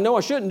things I know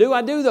I shouldn't do,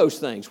 I do those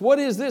things. What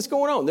is this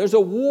going on? There's a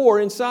war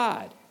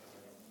inside.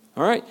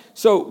 All right?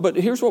 But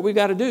here's what we've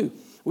got to do.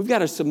 We've got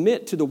to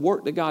submit to the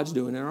work that God's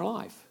doing in our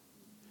life.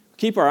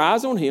 Keep our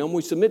eyes on Him.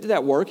 We submit to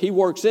that work. He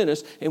works in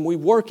us, and we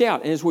work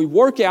out. And as we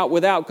work out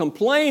without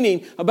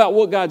complaining about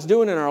what God's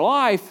doing in our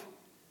life,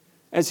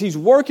 as He's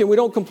working, we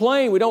don't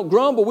complain, we don't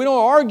grumble, we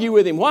don't argue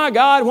with Him. Why,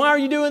 God? Why are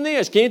you doing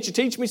this? Can't you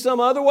teach me some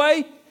other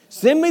way?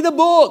 Send me the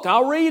book.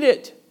 I'll read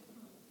it.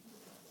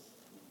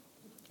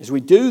 As we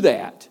do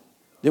that,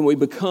 then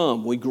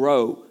we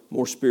grow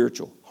more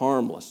spiritual,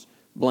 harmless,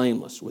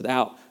 blameless,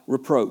 without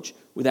reproach,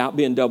 without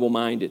being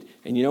double-minded.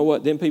 And you know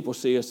what? Then people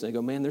see us and they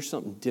go, man, there's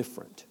something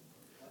different.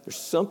 There's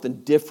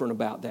something different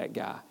about that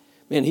guy.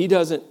 Man, he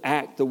doesn't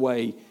act the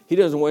way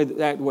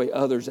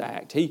others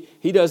act.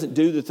 He doesn't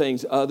do the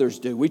things others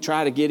do. We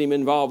try to get him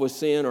involved with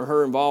sin or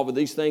her involved with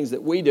these things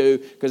that we do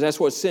because that's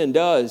what sin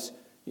does.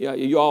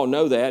 You all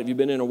know that. If you've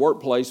been in a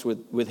workplace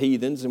with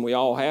heathens, and we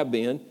all have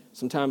been.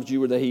 Sometimes you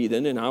were the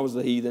heathen and I was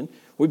the heathen.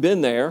 We've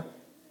been there.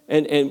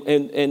 And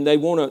they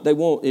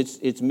won't,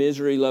 it's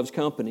misery loves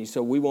company.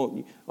 So we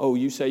won't, oh,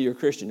 you say you're a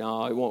Christian.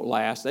 No, it won't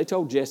last. They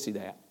told Jesse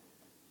that.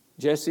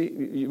 Jesse,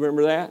 you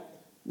remember that?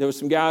 There was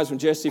some guys when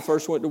Jesse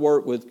first went to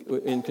work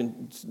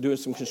doing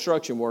some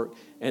construction work,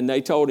 and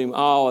they told him,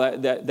 oh,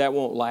 that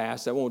won't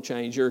last. That won't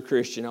change. You're a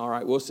Christian. All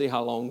right, we'll see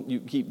how long you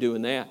keep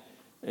doing that.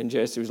 And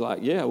Jesse was like,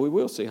 yeah, we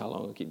will see how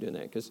long I keep doing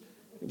that. Because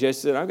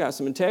Jesse said, I've got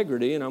some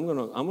integrity, and I'm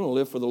gonna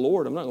live for the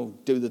Lord. I'm not going to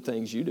do the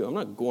things you do. I'm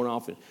not going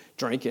off and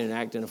drinking and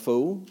acting a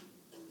fool.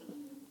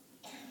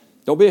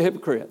 Don't be a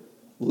hypocrite.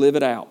 Live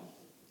it out.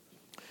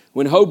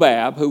 When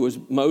Hobab, who was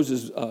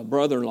Moses'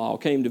 brother-in-law,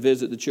 came to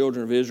visit the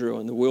children of Israel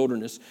in the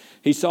wilderness,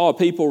 he saw a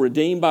people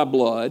redeemed by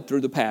blood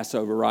through the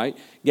Passover, right?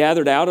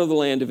 Gathered out of the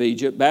land of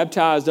Egypt,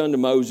 baptized unto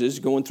Moses,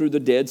 going through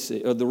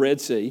the Red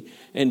Sea,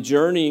 and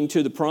journeying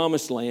to the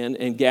Promised Land,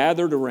 and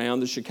gathered around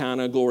the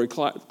Shekinah glory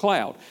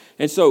cloud.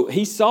 And so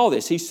he saw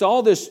this. He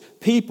saw this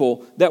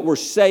people that were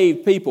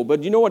saved people.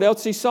 But you know what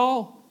else he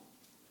saw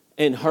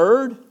and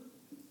heard?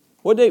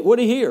 What did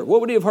he hear? What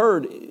would he have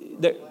heard?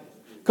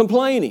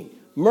 Complaining,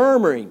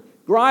 murmuring,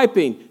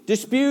 griping,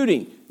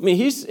 disputing. I mean,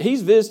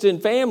 he's visiting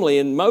family,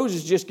 and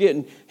Moses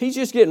he's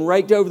just getting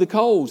raked over the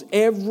coals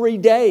every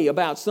day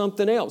about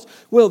something else.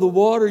 Well, the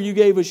water you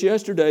gave us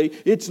yesterday,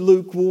 it's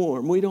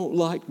lukewarm. We don't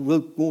like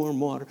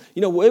lukewarm water.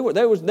 You know,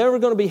 they was never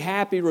going to be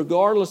happy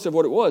regardless of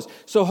what it was.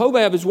 So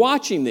Hobab is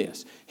watching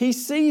this. He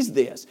sees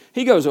this.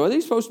 He goes, oh, are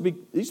these supposed to be,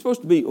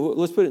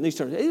 let's put it in these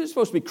terms, they're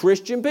supposed to be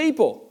Christian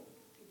people.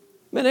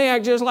 Man, they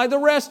act just like the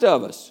rest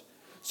of us.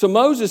 So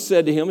Moses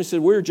said to him, he said,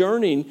 we're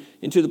journeying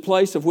into the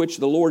place of which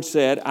the Lord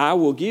said, I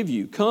will give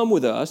you. Come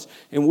with us,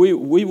 and we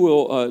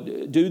will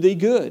do thee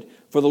good.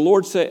 For the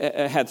Lord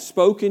hath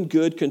spoken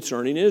good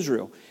concerning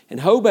Israel. And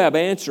Hobab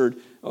answered,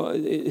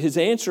 his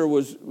answer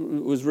was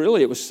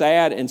really, it was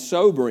sad and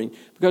sobering,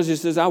 because he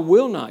says, I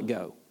will not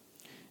go.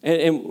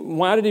 And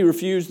why did he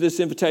refuse this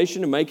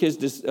invitation to make his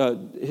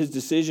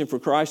decision for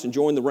Christ and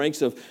join the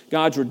ranks of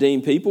God's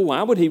redeemed people?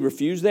 Why would he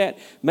refuse that?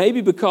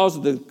 Maybe because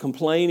of the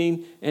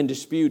complaining and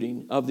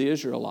disputing of the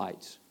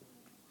Israelites.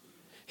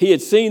 He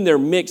had seen their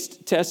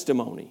mixed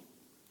testimony.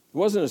 It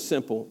wasn't a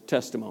simple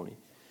testimony.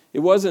 It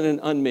wasn't an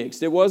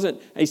unmixed. It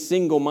wasn't a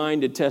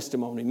single-minded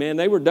testimony. Man,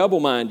 they were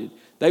double-minded.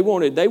 They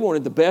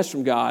wanted the best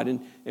from God,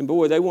 and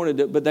boy, they wanted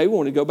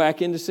to go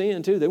back into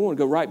sin too. They wanted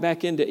to go right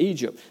back into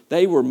Egypt.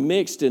 They were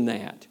mixed in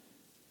that.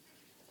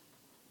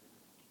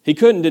 He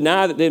couldn't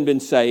deny that they'd been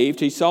saved.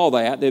 He saw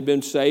that. They'd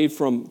been saved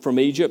from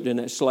Egypt and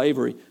that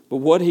slavery. But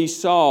what he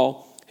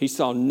saw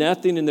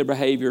nothing in their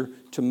behavior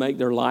to make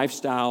their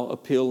lifestyle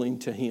appealing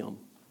to him.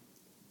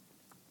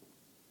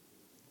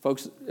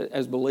 Folks,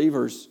 as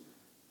believers,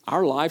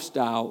 our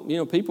lifestyle,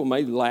 people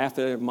may laugh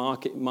at it,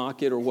 mock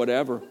it or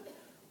whatever.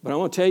 But I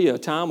want to tell you, a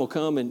time will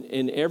come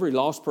in every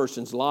lost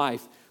person's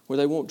life where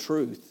they want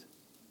truth.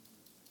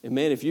 And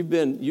man, if you've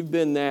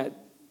been that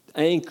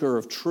anchor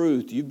of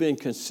truth, you've been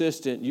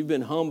consistent, you've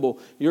been humble,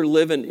 you're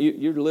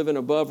living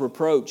above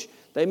reproach.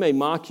 They may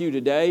mock you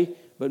today,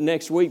 but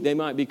next week they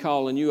might be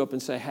calling you up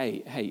and say,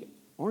 hey,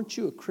 aren't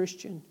you a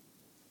Christian?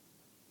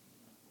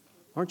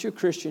 Aren't you a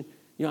Christian?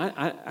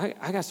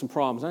 I got some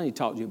problems I need to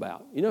talk to you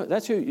about.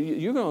 That's who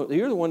you're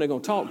the one they're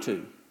going to talk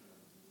to.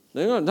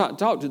 They're going to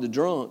talk to the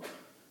drunk,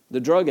 the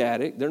drug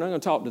addict. They're not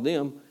going to talk to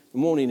them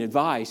and wanting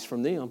advice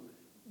from them.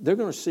 They're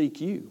going to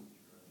seek you.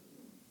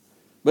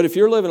 But if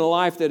you're living a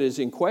life that is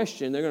in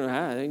question, they're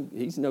going to,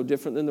 he's no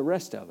different than the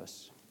rest of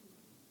us.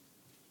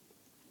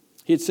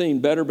 He had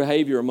seen better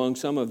behavior among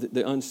some of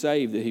the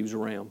unsaved that he was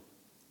around.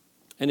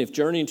 And if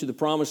journeying to the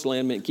Promised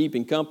Land meant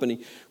keeping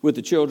company with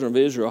the children of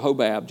Israel,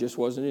 Hobab just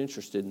wasn't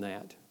interested in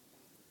that.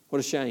 What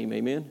a shame,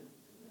 amen?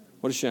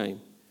 What a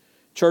shame.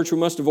 Church, we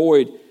must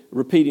avoid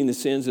repeating the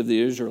sins of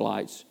the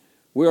Israelites.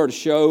 We are to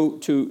show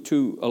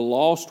to a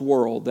lost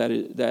world that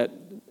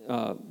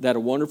a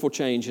wonderful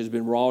change has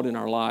been wrought in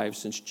our lives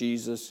since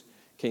Jesus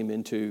came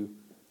into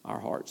our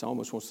hearts. I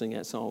almost want to sing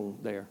that song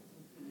there.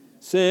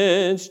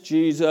 Since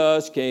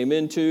Jesus came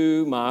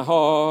into my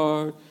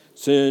heart,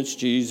 since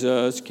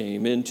Jesus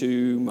came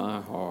into my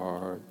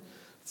heart,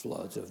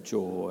 floods of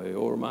joy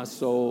o'er my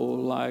soul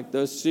like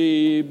the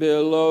sea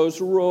billows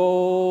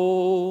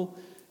roll.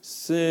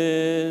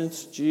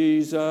 Since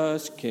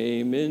Jesus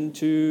came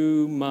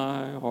into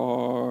my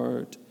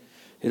heart.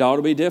 It ought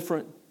to be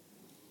different.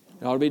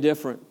 It ought to be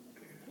different.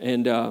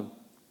 And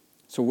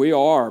so we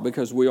are,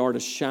 because we are to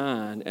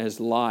shine as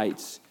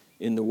lights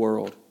in the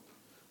world.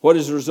 What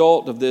is the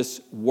result of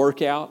this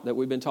workout that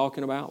we've been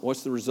talking about?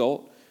 What's the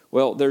result?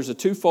 Well, there's a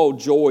twofold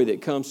joy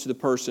that comes to the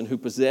person who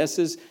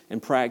possesses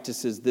and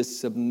practices this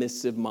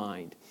submissive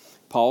mind.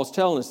 Paul's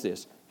telling us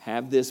this.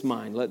 Have this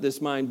mind. Let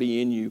this mind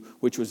be in you,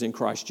 which was in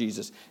Christ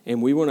Jesus.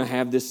 And we want to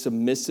have this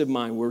submissive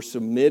mind. We're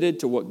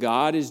submitted to what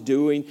God is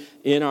doing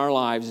in our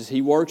lives as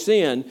He works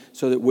in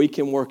so that we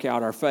can work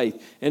out our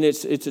faith. And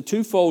it's a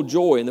twofold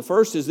joy. And the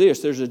first is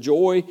this. There's a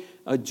joy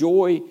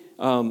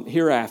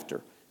hereafter.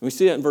 And we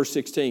see that in verse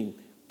 16.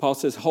 Paul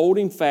says,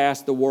 holding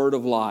fast the word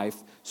of life,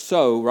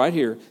 so, right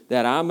here,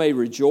 that I may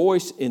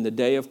rejoice in the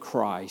day of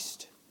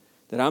Christ.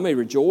 That I may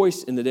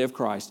rejoice in the day of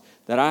Christ,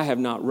 that I have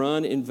not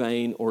run in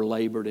vain or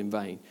labored in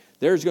vain.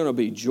 There's going to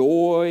be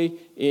joy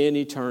in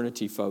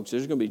eternity, folks.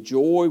 There's going to be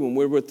joy when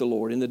we're with the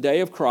Lord. In the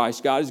day of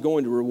Christ, God is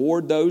going to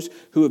reward those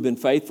who have been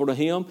faithful to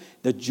Him.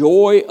 The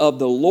joy of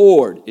the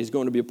Lord is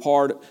going to be a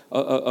part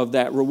of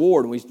that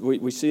reward.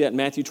 We see that in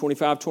Matthew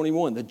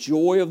 25:21. The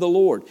joy of the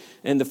Lord.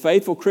 And the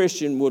faithful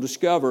Christian will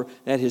discover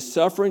that his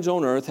sufferings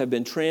on earth have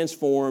been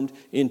transformed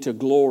into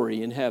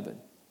glory in heaven.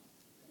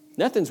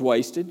 Nothing's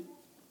wasted.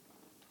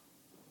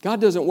 God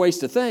doesn't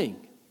waste a thing.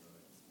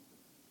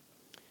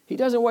 He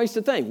doesn't waste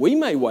a thing. We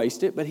may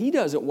waste it, but He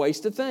doesn't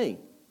waste a thing.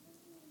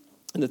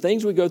 And the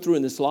things we go through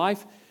in this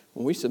life,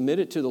 when we submit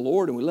it to the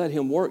Lord and we let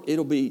Him work,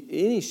 it'll be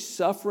any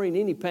suffering,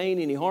 any pain,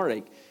 any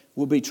heartache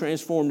will be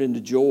transformed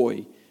into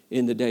joy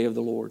in the day of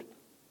the Lord.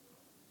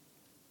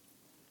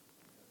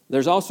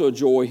 There's also a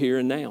joy here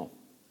and now.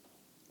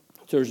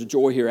 There's a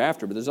joy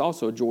hereafter, but there's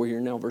also a joy here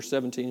and now, verse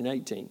 17 and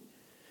 18.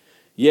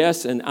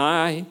 Yes, and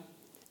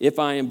if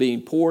I am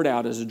being poured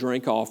out as a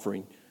drink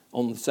offering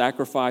on the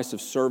sacrifice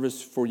of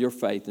service for your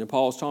faith. And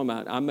Paul's talking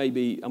about, I'm going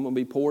to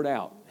be poured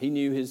out. He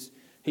knew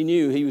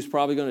he was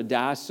probably going to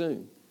die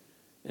soon.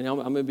 And I'm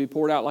going to be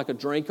poured out like a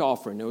drink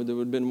offering. There would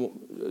have been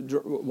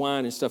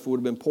wine and stuff that would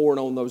have been poured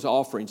on those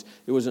offerings.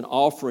 It was an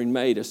offering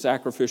made, a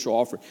sacrificial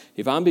offering.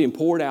 If I'm being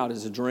poured out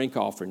as a drink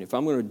offering, if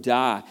I'm going to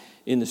die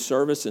in the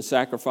service and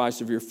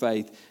sacrifice of your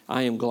faith,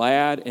 I am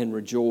glad and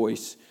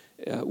rejoice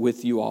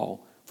with you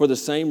all. For the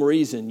same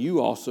reason, you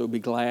also be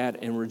glad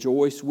and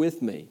rejoice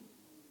with me.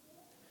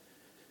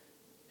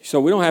 So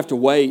we don't have to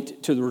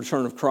wait to the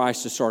return of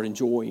Christ to start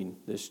enjoying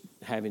this,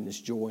 having this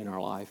joy in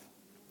our life.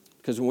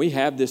 Because when we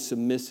have this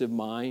submissive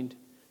mind,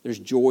 there's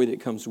joy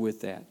that comes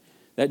with that.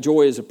 That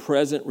joy is a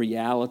present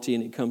reality,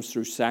 and it comes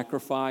through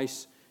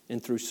sacrifice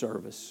and through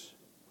service.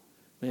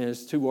 Man,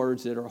 it's two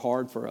words that are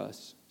hard for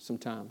us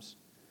sometimes.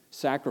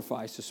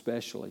 Sacrifice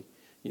especially.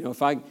 You know,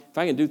 if I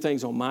can do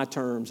things on my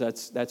terms,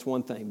 that's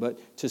one thing. But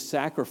to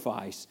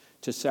sacrifice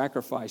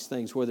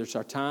things, whether it's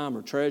our time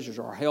or treasures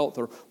or our health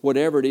or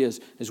whatever it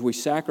is, as we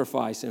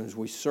sacrifice and as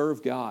we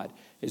serve God,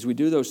 as we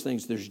do those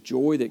things, there's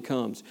joy that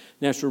comes.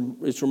 Now,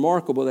 it's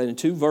remarkable that in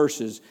two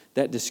verses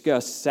that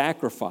discuss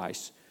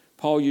sacrifice,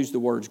 Paul used the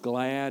words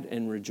glad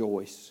and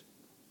rejoice.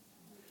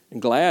 And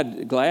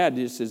glad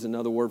is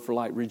another word for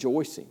like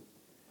rejoicing.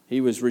 He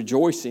was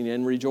rejoicing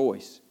and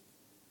rejoice.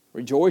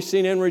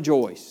 Rejoicing and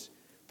rejoice.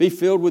 Be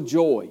filled with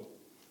joy,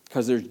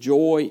 because there's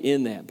joy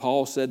in that.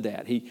 Paul said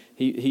that.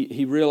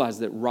 He realized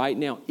that right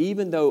now,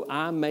 even though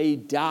I may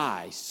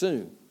die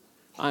soon,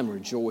 I'm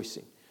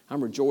rejoicing.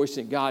 I'm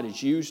rejoicing God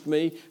has used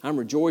me. I'm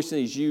rejoicing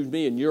He's used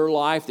me in your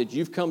life, that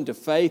you've come to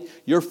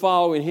faith. You're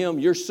following Him.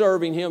 You're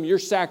serving Him. You're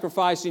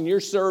sacrificing.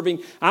 You're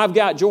serving. I've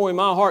got joy in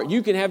my heart.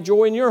 You can have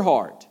joy in your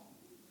heart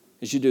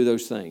as you do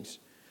those things.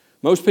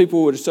 Most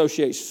people would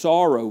associate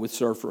sorrow with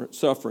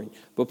suffering,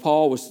 but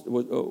Paul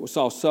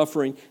saw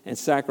suffering and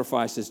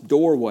sacrifice as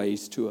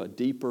doorways to a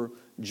deeper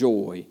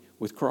joy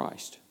with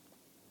Christ.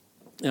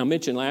 Now, I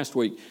mentioned last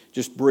week,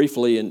 just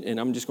briefly, and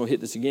I'm just going to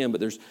hit this again,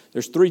 but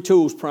there's three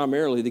tools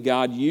primarily that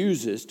God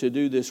uses to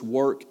do this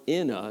work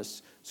in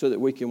us so that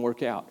we can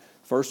work out.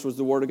 First was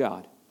the Word of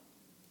God.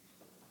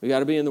 We got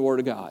to be in the Word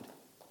of God.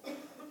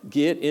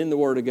 Get in the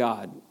Word of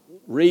God.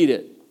 Read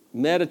it.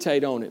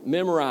 Meditate on it.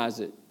 Memorize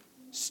it.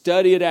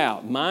 Study it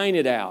out, mine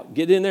it out,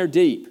 get in there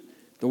deep,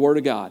 the Word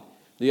of God.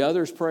 The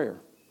other is prayer.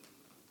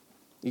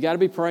 You got to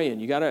be praying.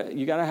 You got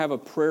to have a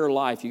prayer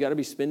life. You got to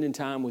be spending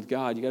time with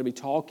God. You got to be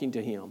talking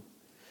to Him.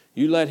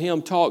 You let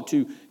Him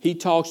He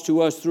talks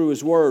to us through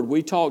His Word.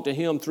 We talk to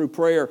Him through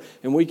prayer,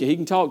 and He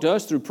can talk to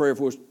us through prayer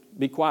if we'll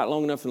be quiet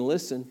long enough and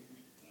listen.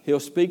 He'll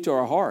speak to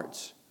our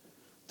hearts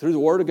through the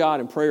Word of God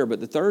and prayer. But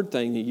the third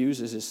thing He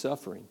uses is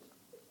suffering.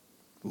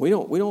 We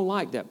don't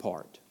like that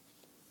part.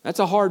 That's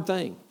a hard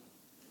thing.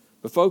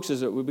 But folks,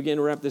 as we begin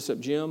to wrap this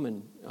up, Jim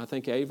and I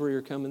think Avery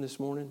are coming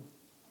this morning.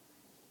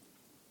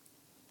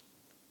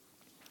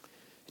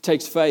 It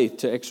takes faith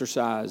to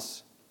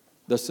exercise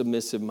the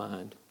submissive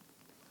mind.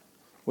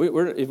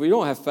 If we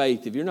don't have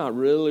faith, if you're not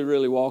really,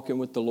 really walking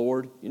with the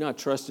Lord, you're not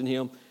trusting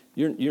Him,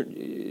 if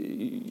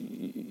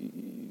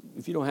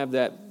you don't have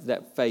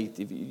that faith,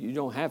 if you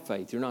don't have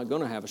faith, you're not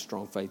going to have a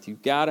strong faith.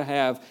 You've got to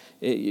have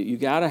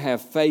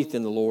faith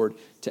in the Lord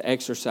to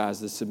exercise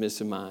the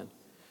submissive mind.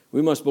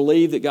 We must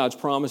believe that God's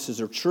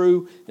promises are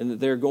true and that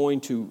they're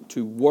going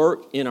to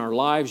work in our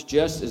lives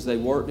just as they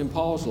worked in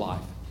Paul's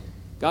life.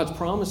 God's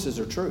promises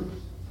are true.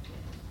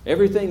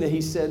 Everything that he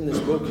said in this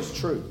book is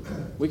true.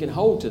 We can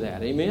hold to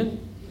that.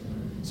 Amen?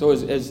 So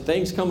as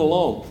things come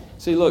along,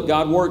 see, look,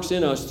 God works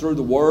in us through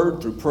the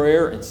Word, through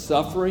prayer and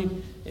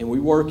suffering, and we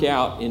work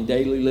out in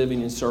daily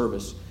living and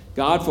service.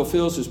 God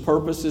fulfills His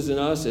purposes in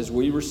us as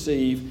we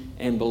receive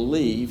and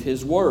believe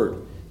His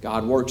Word.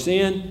 God works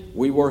in,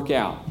 we work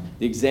out.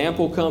 The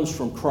example comes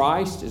from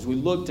Christ as we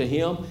look to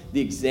Him,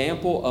 the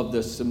example of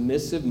the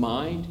submissive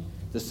mind,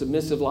 the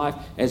submissive life.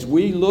 As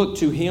we look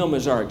to Him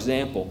as our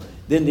example,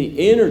 then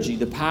the energy,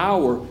 the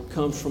power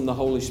comes from the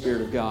Holy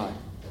Spirit of God.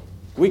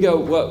 We go,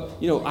 well,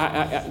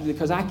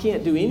 because I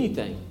can't do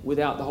anything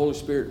without the Holy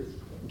Spirit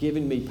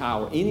giving me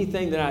power.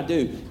 Anything that I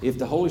do, if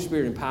the Holy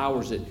Spirit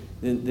empowers it,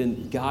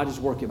 then God is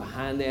working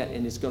behind that,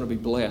 and it's going to be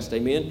blessed.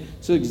 Amen?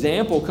 So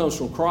example comes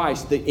from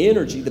Christ. The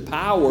energy, the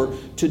power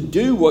to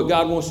do what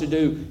God wants to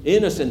do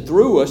in us and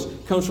through us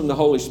comes from the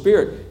Holy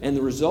Spirit. And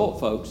the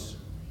result, folks,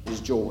 is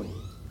joy.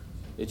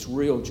 It's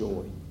real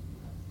joy.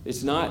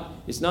 It's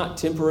not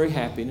temporary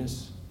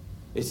happiness.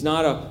 It's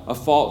not a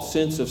false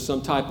sense of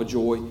some type of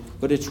joy,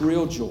 but it's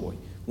real joy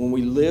when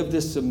we live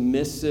this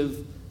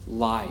submissive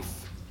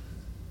life.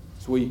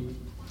 So we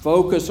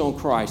focus on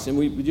Christ, and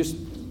we just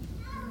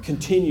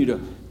continue to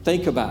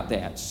think about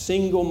that,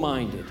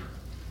 single-minded,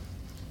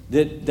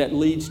 that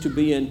leads to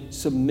being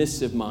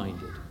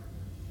submissive-minded.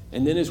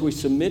 And then as we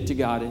submit to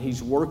God and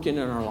He's working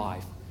in our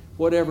life,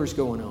 whatever's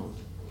going on.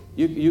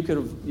 You could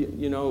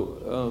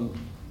have,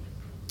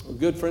 a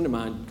good friend of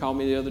mine called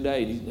me the other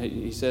day.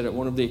 He said at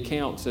one of the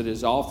accounts at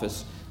his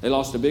office, they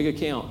lost a big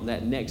account, and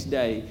that next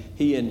day,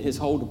 he and his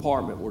whole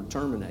department were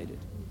terminated.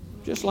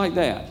 Just like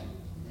that.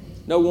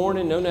 No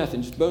warning, no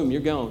nothing. Just boom, you're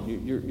gone.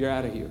 You're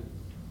out of here.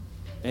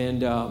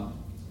 And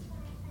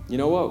you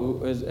know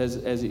what?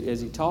 As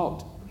he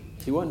talked,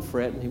 he wasn't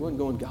fretting. He wasn't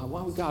going, God,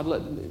 why would God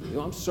let me?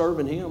 I'm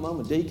serving Him. I'm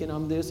a deacon.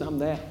 I'm this. I'm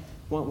that.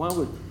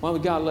 Why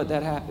would God let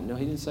that happen? No,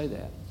 he didn't say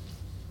that.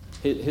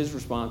 His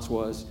response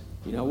was,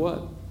 you know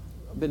what?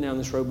 I've been down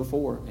this road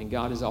before, and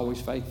God is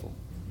always faithful,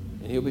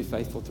 and He'll be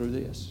faithful through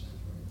this.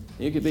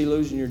 You could be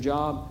losing your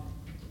job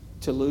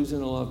to losing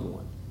a loved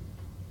one.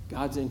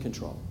 God's in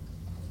control.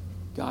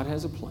 God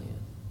has a plan.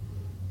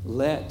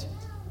 Let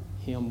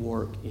Him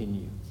work in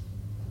you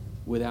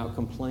without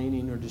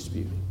complaining or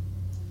disputing.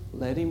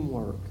 Let Him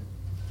work.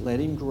 Let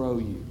Him grow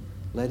you.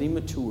 Let Him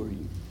mature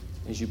you.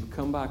 As you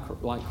become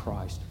like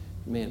Christ,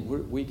 man,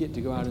 we get to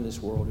go out in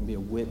this world and be a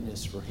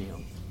witness for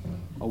Him.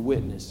 A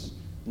witness.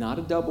 Not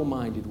a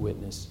double-minded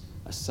witness,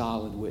 a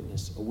solid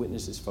witness. A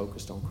witness is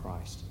focused on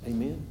Christ.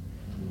 Amen?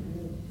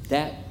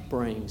 That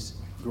brings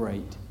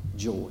great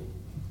joy.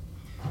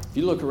 If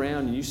you look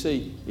around and you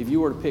see, if you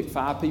were to pick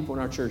 5 people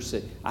in our church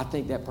and say, I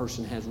think that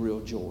person has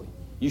real joy.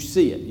 You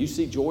see it. You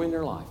see joy in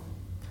their life.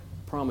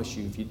 I promise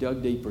you, if you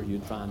dug deeper,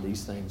 you'd find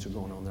these things are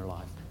going on in their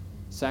life.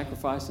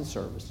 Sacrifice and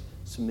service,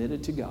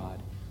 submitted to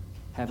God,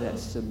 have that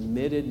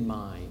submitted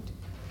mind,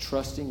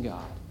 trusting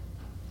God,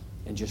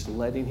 and just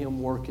letting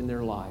Him work in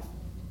their life.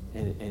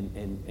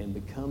 And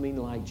becoming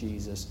like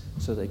Jesus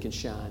so they can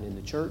shine in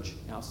the church,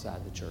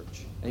 outside the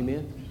church.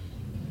 Amen?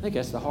 I think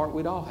that's the heart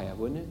we'd all have,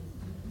 wouldn't it?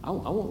 I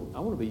want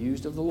to be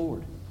used of the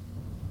Lord.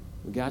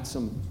 We got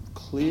some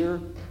clear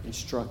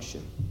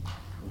instruction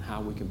on how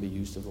we can be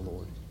used of the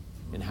Lord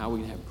and how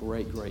we can have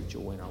great, great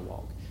joy in our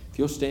walk. If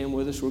you'll stand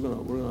with us, we're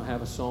going to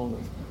have a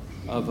song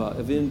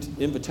of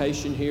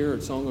invitation here,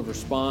 a song of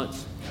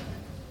response.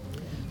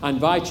 I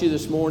invite you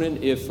this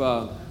morning, if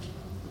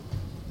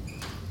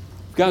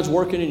God's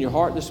working in your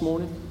heart this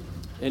morning,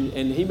 and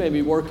He may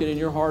be working in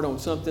your heart on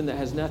something that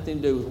has nothing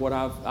to do with what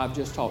I've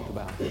just talked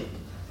about.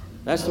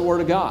 That's the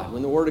Word of God.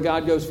 When the Word of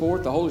God goes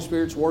forth, the Holy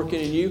Spirit's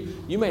working in you.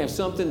 You may have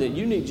something that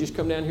you need to just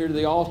come down here to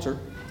the altar.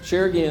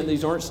 Share again.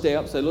 These aren't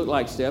steps. They look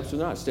like steps. They're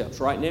not steps.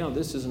 Right now,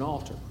 this is an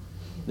altar.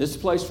 This is a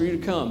place for you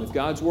to come. If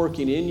God's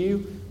working in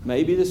you,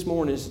 maybe this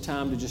morning is the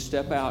time to just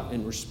step out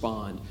and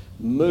respond.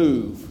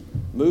 Move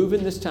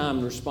in this time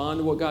and respond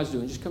to what God's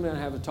doing. Just come down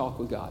and have a talk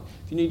with God.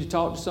 If you need to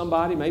talk to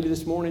somebody, maybe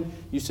this morning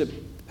you said,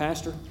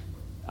 Pastor,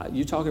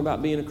 you're talking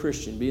about being a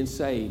Christian, being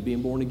saved,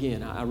 being born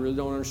again. I really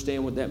don't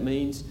understand what that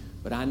means,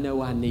 but I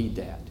know I need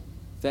that.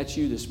 If that's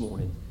you this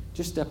morning,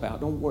 just step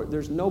out. Don't worry.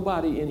 There's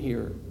nobody in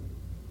here.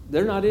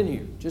 They're not in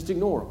here. Just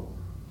ignore them.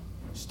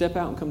 Step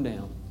out and come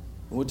down.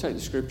 And we'll take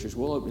the scriptures.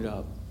 We'll open it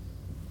up,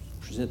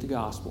 present the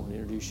gospel, and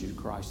introduce you to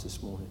Christ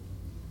this morning.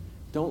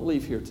 Don't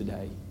leave here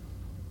today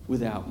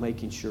without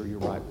making sure you're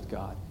right with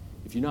God.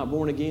 If you're not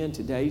born again,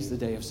 today's the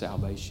day of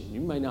salvation.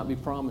 You may not be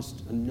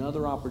promised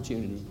another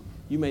opportunity.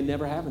 You may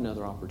never have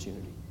another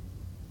opportunity.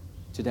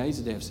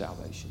 Today's the day of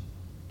salvation.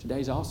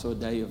 Today's also a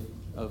day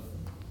of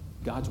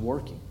God's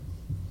working.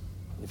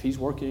 If He's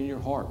working in your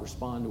heart,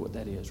 respond to what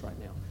that is right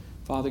now.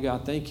 Father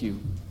God, thank you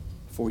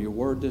for your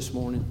word this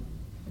morning.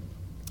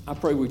 I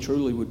pray we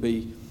truly would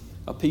be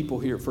a people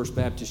here at First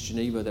Baptist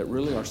Geneva that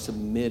really are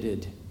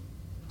submitted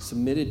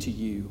to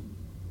you.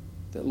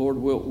 That, Lord,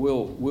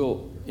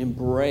 we'll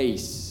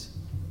embrace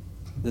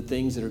the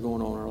things that are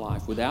going on in our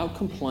life without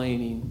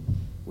complaining,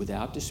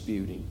 without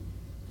disputing.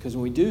 Because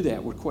when we do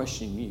that, we're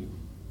questioning you.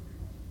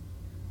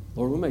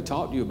 Lord, we may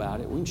talk to you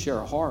about it. We can share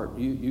our heart.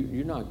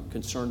 You're not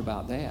concerned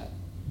about that.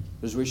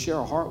 But as we share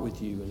our heart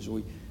with you, as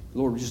we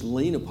Lord, just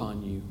lean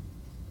upon you.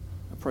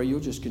 I pray you'll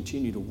just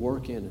continue to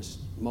work in us,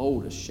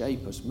 mold us,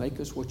 shape us, make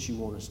us what you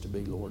want us to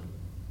be, Lord,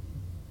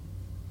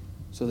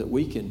 so that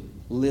we can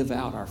live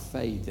out our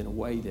faith in a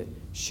way that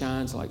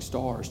shines like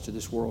stars to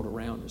this world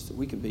around us, that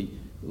we can be,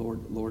 Lord,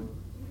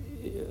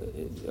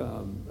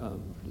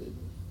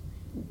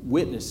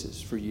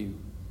 witnesses for you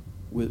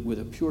with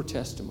a pure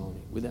testimony,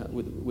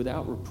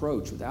 without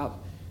reproach, without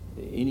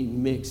any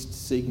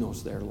mixed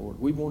signals there, Lord.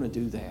 We want to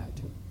do that.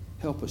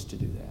 Help us to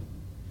do that.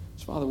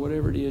 So, Father,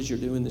 whatever it is you're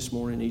doing this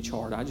morning in each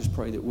heart, I just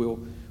pray that we'll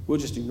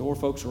just ignore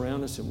folks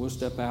around us and we'll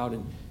step out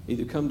and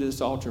either come to this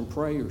altar and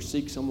pray or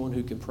seek someone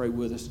who can pray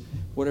with us.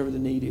 Whatever the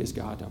need is,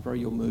 God, I pray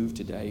you'll move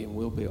today and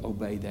we'll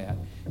obey that.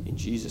 In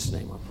Jesus'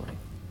 name I pray.